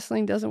if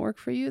hustling doesn't work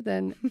for you,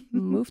 then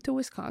move to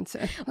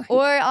Wisconsin.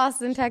 Or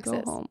Austin,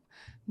 Texas. Go home.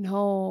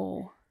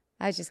 No.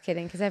 I was just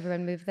kidding because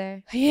everyone moved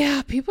there.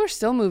 Yeah, people are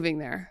still moving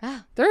there.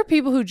 Ah. There are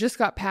people who just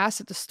got passed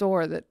at the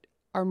store that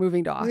are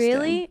moving to Austin.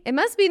 Really? It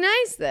must be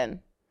nice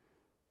then.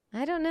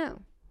 I don't know.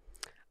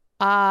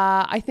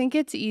 I think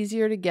it's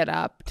easier to get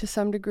up to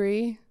some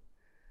degree.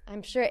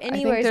 I'm sure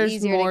anywhere's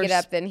easier to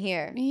get up than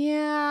here.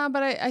 Yeah,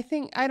 but I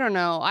think, I don't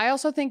know. I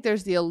also think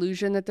there's the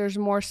illusion that there's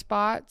more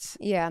spots.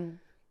 Yeah.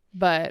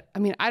 But I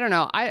mean, I don't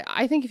know.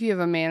 I think if you have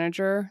a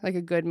manager, like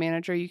a good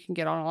manager, you can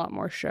get on a lot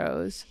more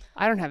shows.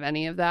 I don't have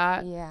any of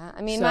that. Yeah.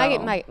 I mean, so.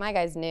 my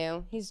guy's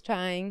new. He's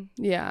trying.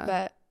 Yeah.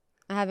 But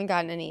I haven't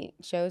gotten any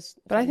shows.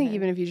 But I think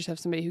even if you just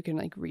have somebody who can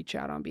like reach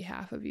out on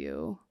behalf of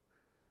you.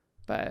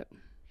 But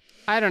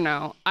I don't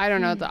know. I don't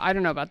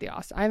know about the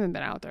Austin. I haven't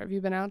been out there. Have you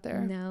been out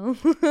there? No.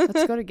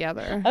 Let's go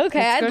together. Okay,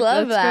 I'd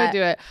love that. Let's go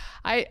do it.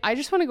 I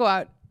just want to go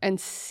out and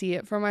see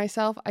it for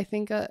myself. I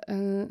think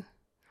there's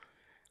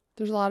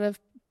a lot of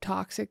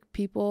toxic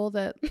people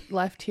that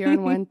left here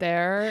and went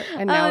there,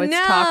 and now it's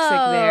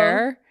toxic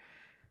there.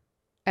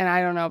 And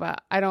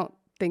I don't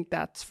think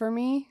that's for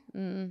me.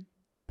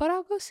 But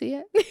I'll go see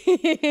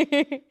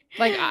it.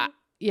 Like,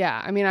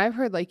 I mean, I've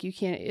heard like you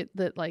can't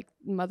that like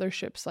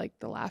motherships like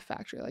the Laugh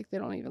Factory, like they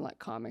don't even let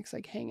comics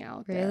like hang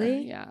out there.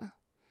 Really? Yeah.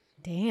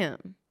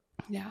 Damn.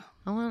 Yeah.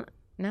 Now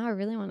I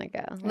really want to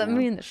go. Let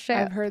me in the show.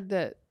 I've heard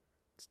that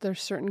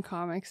there's certain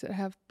comics that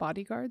have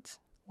bodyguards.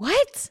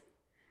 What?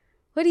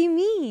 What do you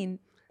mean?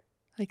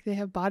 Like they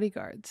have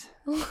bodyguards.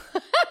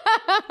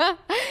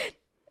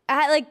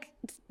 Like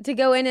to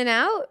go in and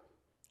out?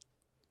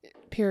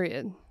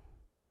 Period.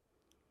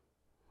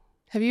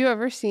 Have you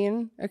ever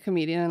seen a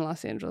comedian in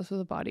Los Angeles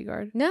with a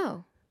bodyguard?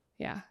 No.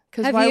 Yeah.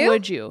 Because why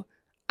would you?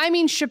 I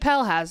mean,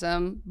 Chappelle has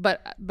them,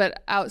 but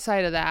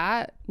outside of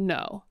that,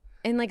 no.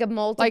 And like a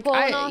multiple.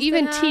 Like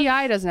even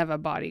T.I. doesn't have a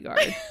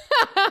bodyguard.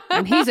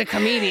 And he's a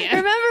comedian.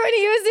 Remember when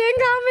he was doing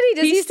comedy?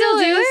 Does he still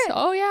do it?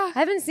 Oh yeah. I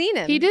haven't seen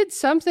him. He did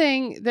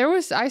something.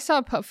 I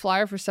saw a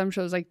flyer for some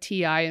shows like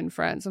T.I. and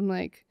Friends. I'm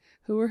like,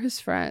 Who are his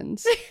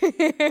friends?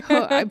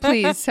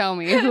 Please tell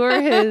me. Who are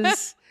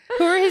his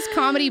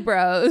comedy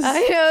bros?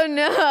 I don't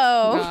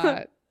know.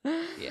 Not,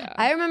 yeah.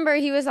 I remember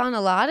he was on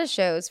a lot of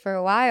shows for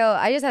a while.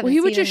 I just haven't he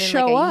seen would just him in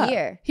show like up. a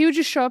year. He would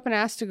just show up and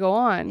ask to go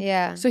on.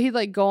 Yeah. So he'd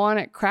like go on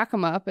at Crack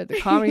 'em Up at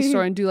the Comedy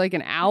Store and do like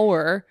an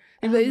hour.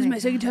 And be like, this is my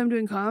second time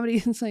doing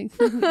comedy. It's like,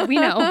 we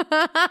know.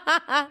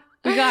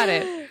 We got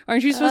it.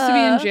 Aren't you supposed to be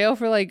in jail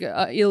for like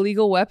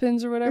illegal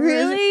weapons or whatever?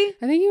 Really?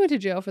 I think he went to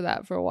jail for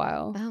that for a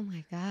while. Oh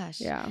my gosh.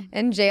 Yeah.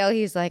 In jail,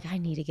 he's like, I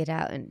need to get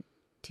out and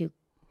do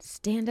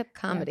stand-up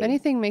comedy. Yeah, if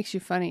anything makes you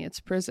funny, it's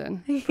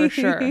prison for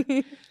sure.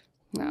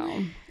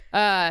 No.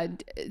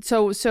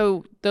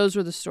 So those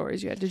were the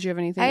stories you had. Did you have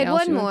anything else? I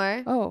had one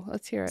more. Oh,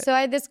 let's hear it. So I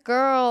had this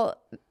girl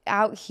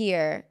out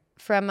here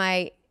from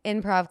my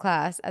improv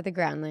class at the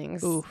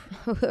Groundlings. Ooh.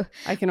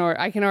 I can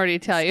already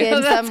tell you.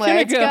 It's That's somewhere.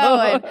 It's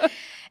go. going.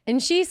 And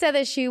she said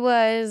that she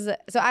was,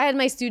 so I had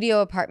my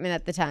studio apartment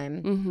at the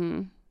time.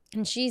 Mm-hmm.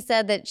 And she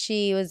said that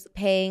she was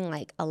paying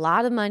like a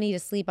lot of money to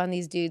sleep on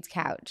these dudes'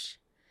 couch.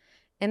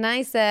 And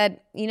I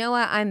said, you know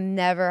what? I'm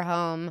never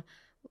home.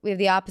 We have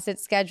the opposite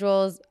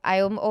schedules.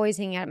 I'm always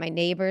hanging out at my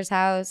neighbor's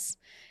house.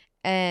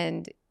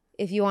 And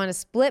if you want to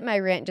split my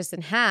rent just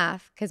in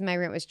half, because my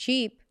rent was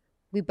cheap,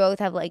 we both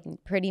have like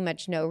pretty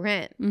much no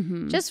rent.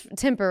 Mm-hmm. Just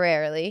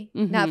temporarily,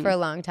 not for a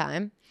long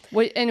time.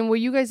 Wait, and were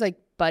you guys like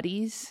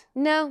buddies?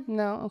 No.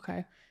 No?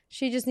 Okay.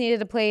 She just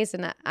needed a place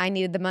and I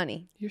needed the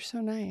money. You're so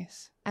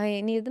nice.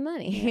 I needed the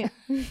money.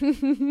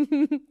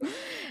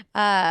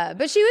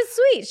 But she was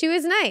sweet. She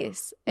was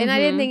nice. And I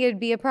didn't think it would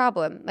be a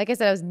problem. Like I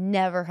said, I was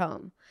never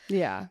home.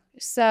 Yeah.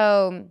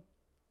 So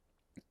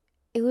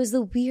it was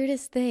the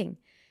weirdest thing.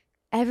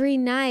 Every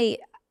night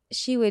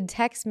she would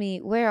text me,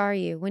 where are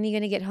you? When are you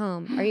going to get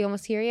home? Are you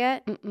almost here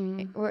yet?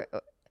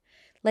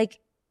 Like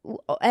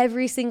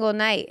every single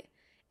night.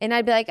 And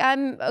I'd be like,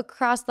 I'm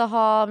across the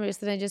hall. I'm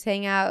just going to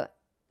hang out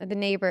at the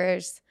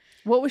neighbors.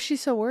 What was she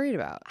so worried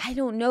about? I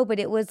don't know, but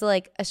it was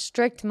like a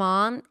strict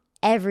mom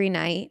every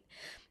night.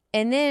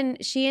 And then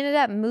she ended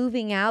up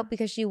moving out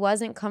because she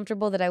wasn't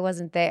comfortable that I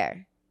wasn't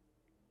there.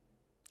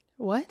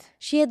 What?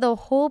 She had the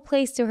whole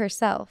place to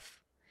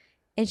herself.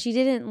 And she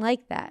didn't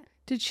like that.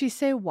 Did she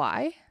say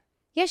why?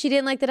 Yeah, she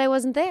didn't like that I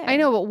wasn't there. I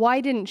know, but why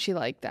didn't she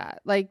like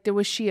that? Like,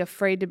 was she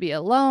afraid to be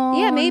alone?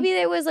 Yeah, maybe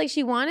it was like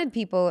she wanted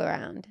people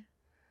around.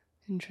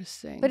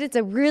 Interesting. But it's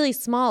a really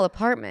small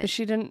apartment. But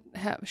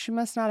she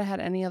must not have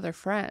had any other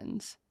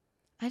friends.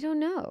 I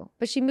don't know.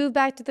 But she moved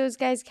back to those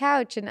guys'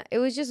 couch and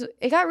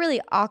it got really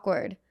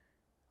awkward.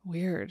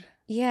 Weird.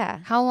 Yeah.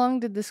 How long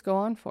did this go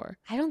on for?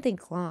 I don't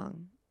think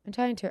long.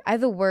 I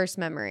have the worst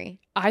memory.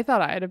 I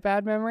thought I had a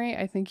bad memory.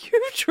 I think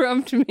you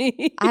trumped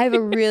me. I have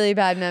a really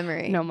bad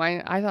memory. No,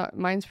 I thought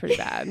mine's pretty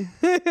bad.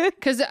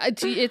 Because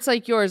it's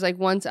like yours. Like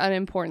once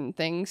unimportant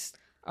things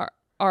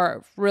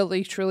are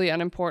really, truly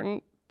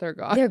unimportant, they're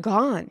gone. They're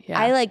gone. Yeah.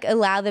 I like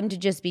allow them to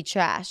just be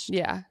trashed.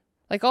 Yeah.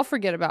 Like I'll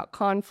forget about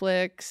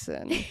conflicts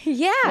and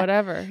yeah.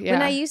 whatever. Yeah.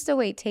 When I used to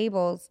wait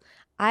tables,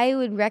 I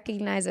would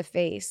recognize a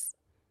face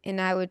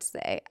and I would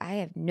say, I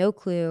have no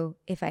clue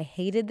if I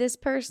hated this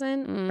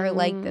person or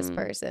liked this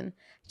person.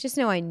 Just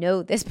know I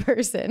know this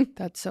person.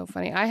 That's so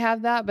funny. I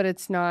have that, but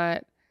it's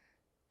not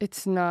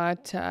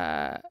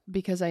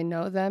because I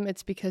know them.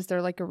 It's because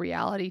they're like a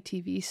reality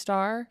TV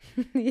star.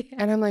 Yeah.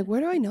 And I'm like,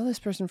 where do I know this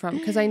person from?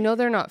 Because I know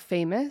they're not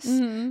famous.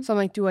 Mm-hmm. So I'm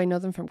like, do I know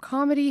them from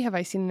comedy? Have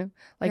I seen them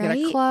like at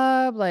a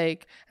club?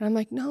 Like, and I'm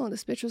like, no,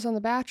 this bitch was on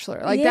The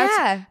Bachelor. Like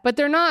but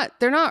they're not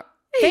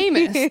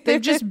famous. They've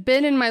just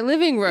been in my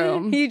living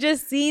room. You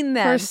just seen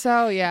them. It's it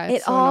so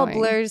all annoying.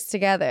 Blurs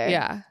together.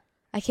 Yeah.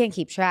 I can't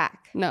keep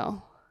track.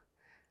 No.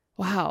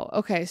 Wow.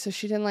 Okay. So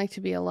she didn't like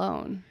to be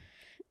alone.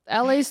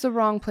 LA's the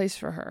wrong place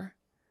for her.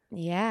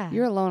 Yeah.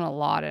 You're alone a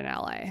lot in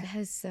LA. That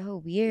is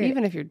so weird.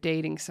 Even if you're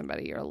dating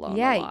somebody, you're alone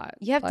a lot.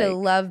 You have to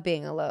love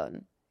being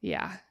alone.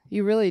 Yeah,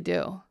 you really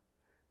do.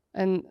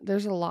 And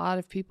there's a lot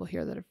of people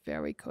here that are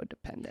very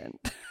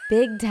codependent.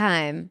 Big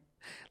time.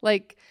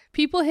 Like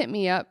people hit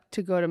me up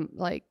to go to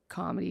like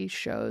comedy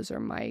shows or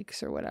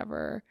mics or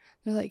whatever.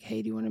 They're like,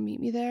 hey, do you want to meet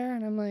me there?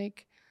 And I'm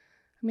like,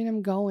 I mean,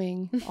 I'm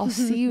going. I'll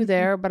see you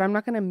there, but I'm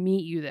not going to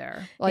meet you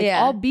there. Like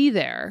I'll be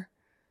there,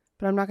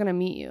 but I'm not going to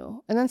meet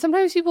you. And then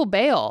sometimes people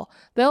bail.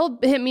 They'll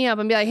hit me up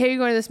and be like, hey, are you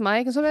going to this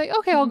mic? And so I'm like,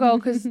 okay, I'll go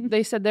because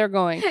they said they're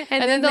going.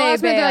 and then they'll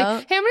ask me, they're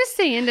like, hey, I'm going to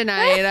stay in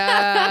tonight. And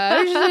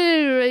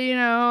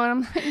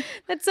I'm like,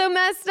 that's so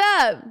messed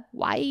up.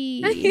 Why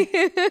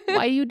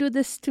you do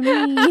this to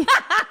me?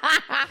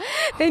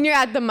 Then you're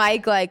at the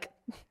mic like,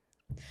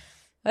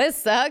 this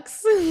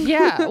sucks.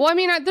 Yeah. Well, I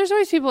mean, there's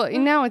always people.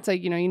 Now it's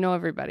like, you know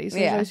everybody. So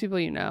there's always people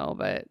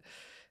but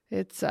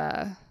it's,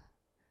 I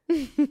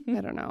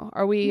don't know.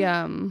 Are we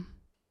 1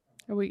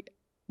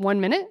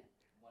 minute?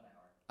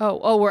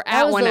 Oh, we're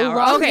at 1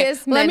 hour. Okay.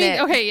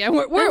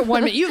 We're at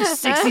 1 minute. You have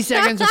 60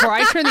 seconds before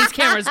I turn these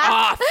cameras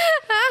off.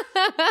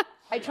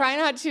 I try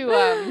not to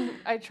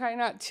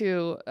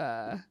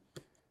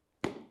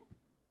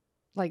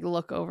like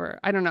look over.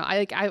 I don't know.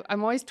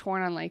 I'm always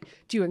torn on like,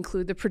 do you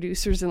include the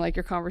producers in like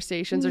your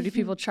conversations or do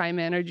people chime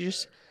in or do you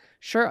just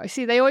Sure.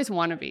 See, they always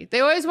want to be.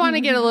 They always want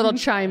to get a little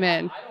chime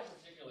in. I don't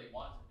particularly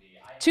want to be.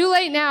 Too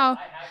late now. I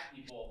have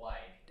people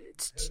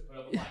put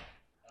up a mic.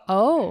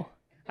 Oh,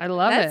 I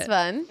love That's it.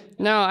 fun.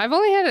 No, I've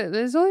only had it.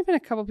 There's only been a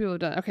couple people who've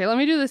done it. Okay, let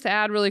me do this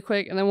ad really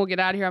quick, and then we'll get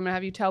out of here. I'm gonna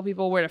have you tell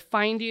people where to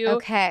find you.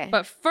 Okay.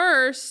 But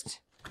first,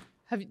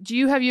 have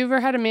you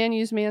ever had a man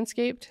use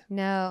Manscaped?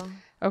 No.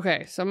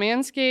 Okay, so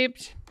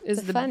Manscaped is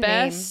It's a the fun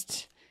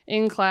best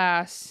in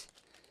class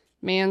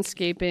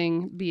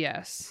manscaping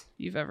BS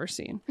you've ever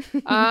seen.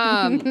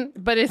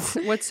 But it's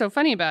what's so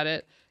funny about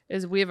it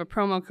is we have a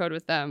promo code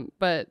with them,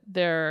 but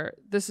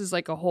this is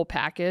like a whole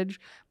package,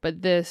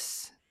 but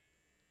this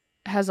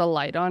has a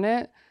light on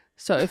it.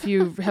 So if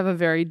you have a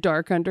very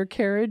dark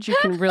undercarriage, you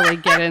can really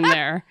get in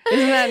there.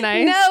 Isn't that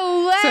nice?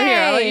 No way. So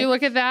here, I'll let you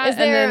look at that. Is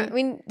there?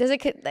 Does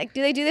it like?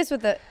 Do they do this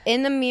with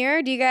in the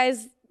mirror? Do you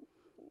guys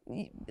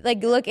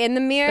like look in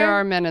the mirror? There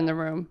are men in the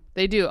room.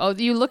 They do. Oh,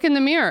 you look in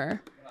the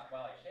mirror.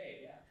 Well, I shave,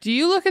 yeah. Do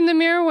you look in the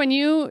mirror when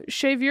you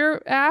shave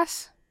your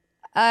ass?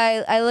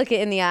 I look it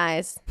in the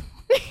eyes.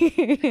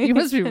 You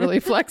must be really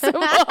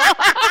flexible.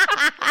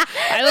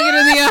 I look it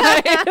in the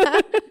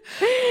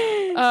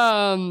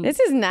eye. This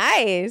is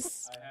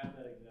nice. I have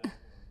that exact one.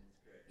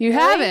 It's great. You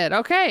have it.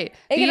 Okay.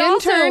 The can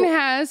intern also-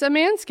 has a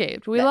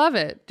Manscaped. We love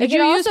it. Did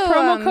can you use also,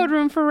 promo code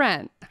room for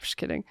rent? I'm just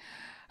kidding.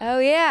 Oh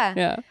yeah.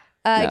 Yeah.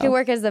 It No. can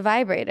work as the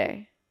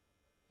vibrator.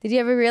 Did you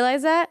ever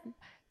realize that?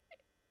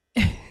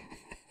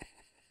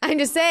 I'm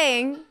just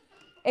saying,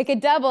 it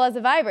could double as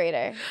a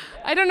vibrator.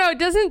 I don't know. It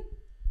doesn't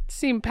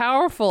seem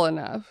powerful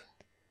enough.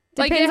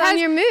 Depends on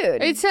your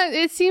mood.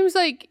 It seems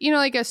like,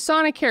 like a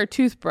Sonicare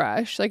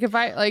toothbrush. Like if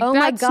I like oh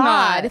my that's god!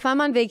 not. If I'm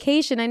on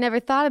vacation, I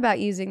never thought about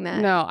using that.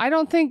 No, I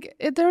don't think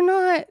they're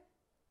not.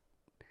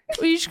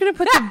 You're just gonna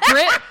put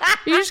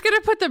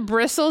the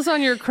bristles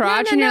on your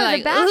crotch, and you're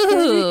like,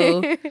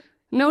 ooh,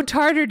 no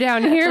tartar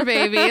down here,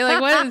 baby.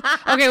 Like what?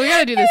 Okay, we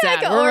gotta do this Like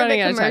ad. an We're Orbit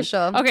running out of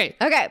commercial. time. Okay.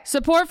 Okay.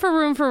 Support for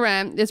Room for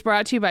Rent is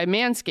brought to you by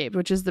Manscaped,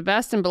 which is the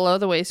best in below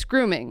the waist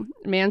grooming.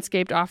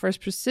 Manscaped offers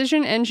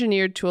precision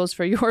engineered tools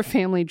for your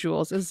family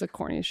jewels. This is the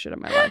corniest shit of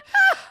my life.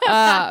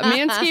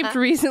 Manscaped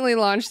recently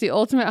launched the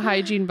ultimate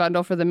hygiene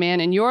bundle for the man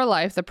in your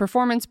life, the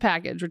Performance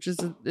Package, which is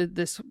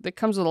this that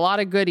comes with a lot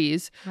of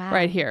goodies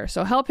right here.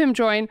 So help him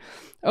join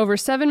over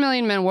 7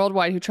 million men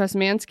worldwide who trust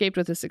Manscaped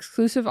with this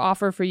exclusive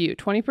offer for you.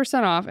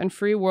 20% off and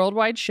free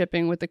worldwide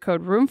shipping with the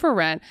code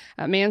ROOMFORRENT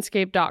at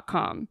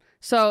manscaped.com.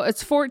 So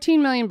it's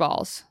 14 million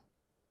balls.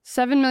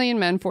 7 million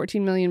men,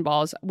 14 million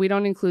balls. We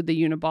don't include the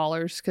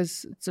uniballers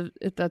because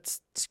that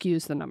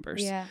skews the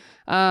numbers. Yeah.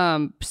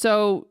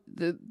 So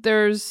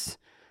there's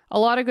a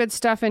lot of good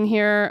stuff in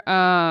here.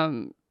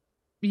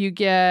 You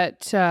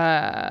get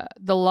the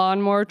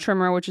lawnmower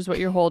trimmer, which is what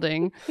you're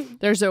holding.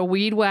 There's a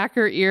weed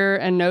whacker ear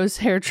and nose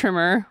hair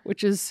trimmer,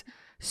 which is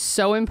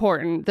so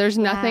important. There's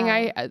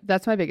nothing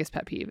that's my biggest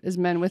pet peeve is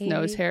men with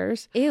nose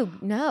hairs. Ew,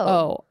 no.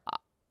 Oh,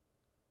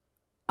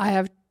 I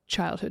have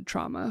childhood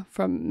trauma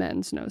from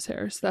men's nose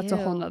hairs. That's a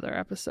whole nother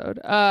episode.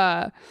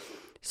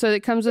 So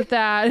it comes with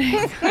that.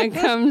 It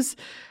comes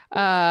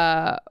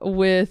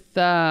with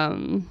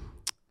the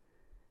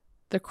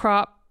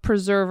crop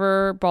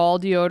preserver ball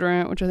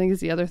deodorant, which I think is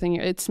the other thing.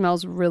 It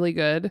smells really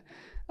good.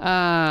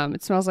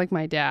 It smells like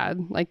my dad.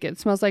 Like it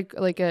smells like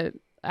a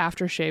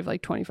aftershave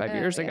like 25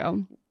 years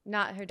ago.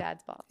 Not her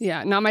dad's balls.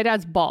 Yeah, not my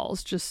dad's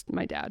balls, just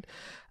my dad.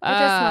 It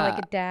does smell like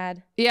a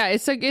dad. Yeah,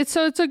 it's a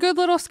good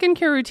little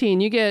skincare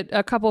routine. You get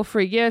a couple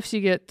free gifts.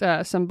 You get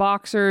some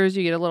boxers.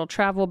 You get a little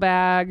travel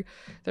bag.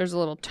 There's a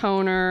little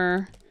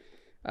toner.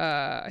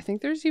 I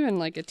think there's even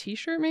like a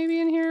t-shirt maybe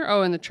in here.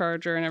 Oh, and the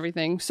charger and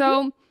everything.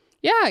 So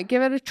yeah,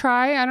 give it a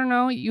try. I don't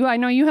know. I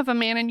know you have a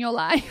man in your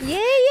life. Yeah.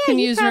 Can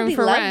you use probably room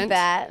for love rent.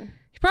 that.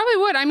 Probably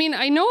would. I mean,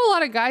 I know a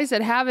lot of guys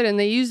that have it and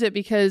they use it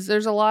because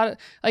there's a lot of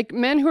like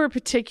men who are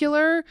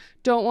particular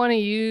don't want to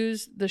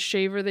use the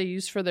shaver they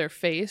use for their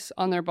face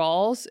on their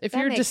balls. If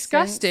you're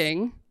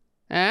disgusting,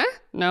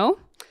 no,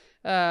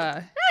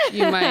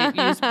 you might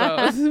use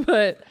both.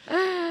 But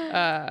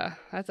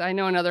I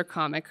know another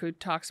comic who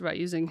talks about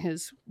using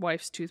his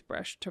wife's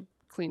toothbrush to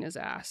clean his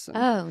ass.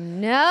 Oh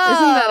no! Isn't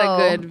that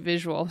a good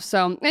visual?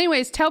 So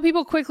anyways, tell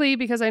people quickly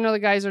because I know the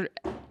guys are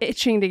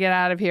itching to get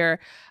out of here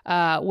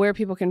where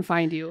people can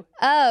find you.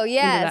 Oh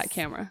yes, into that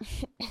camera.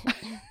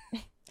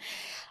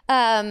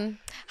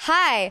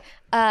 Hi,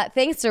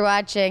 thanks for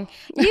watching.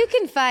 You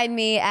can find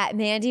me at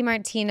Mandy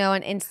Martino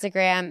on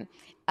Instagram,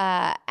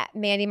 at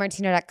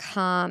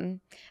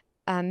mandymartino.com,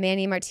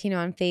 Mandy Martino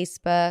on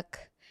Facebook,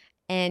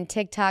 and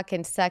TikTok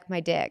and Suck My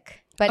Dick.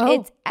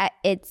 But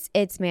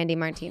it's Mandy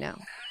Martino.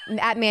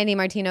 At Mandy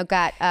Martino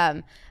got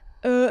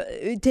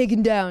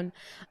taken down.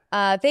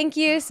 Thank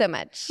you so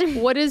much.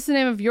 What is the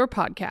name of your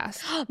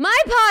podcast? My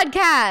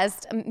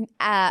podcast,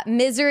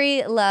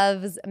 Misery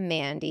Loves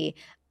Mandy,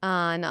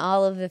 on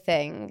all of the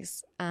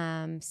things.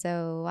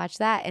 So watch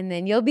that, and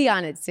then you'll be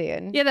on it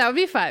soon. Yeah, that would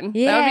be fun.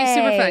 Yay. That would be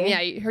super fun.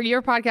 Yeah,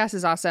 your podcast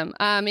is awesome.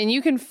 And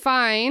you can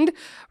find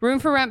Room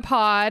for Rent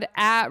Pod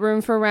at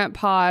Room for Rent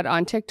Pod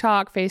on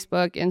TikTok,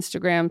 Facebook,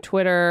 Instagram,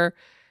 Twitter.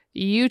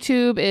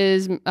 YouTube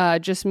is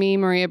just me,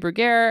 Maria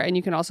Bruguera, and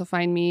you can also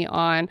find me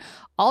on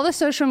all the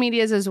social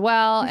medias as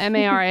well.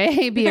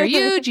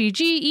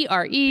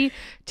 MARABRUGGERE,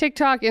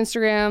 TikTok,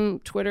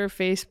 Instagram, Twitter,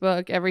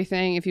 Facebook,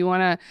 everything. If you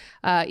want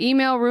to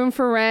email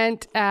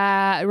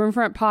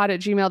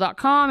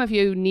roomforrentpod@gmail.com. If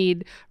you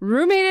need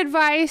roommate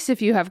advice,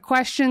 if you have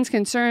questions,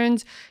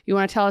 concerns, you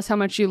want to tell us how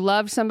much you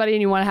love somebody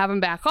and you want to have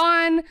them back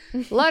on,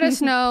 let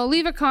us know.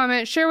 Leave a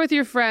comment, share with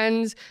your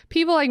friends.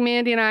 People like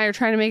Mandy and I are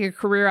trying to make a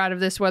career out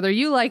of this, whether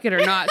you like it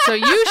or not. So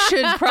you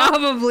should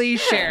probably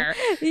share.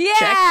 Yeah.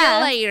 Check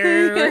you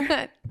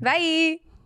later. Bye.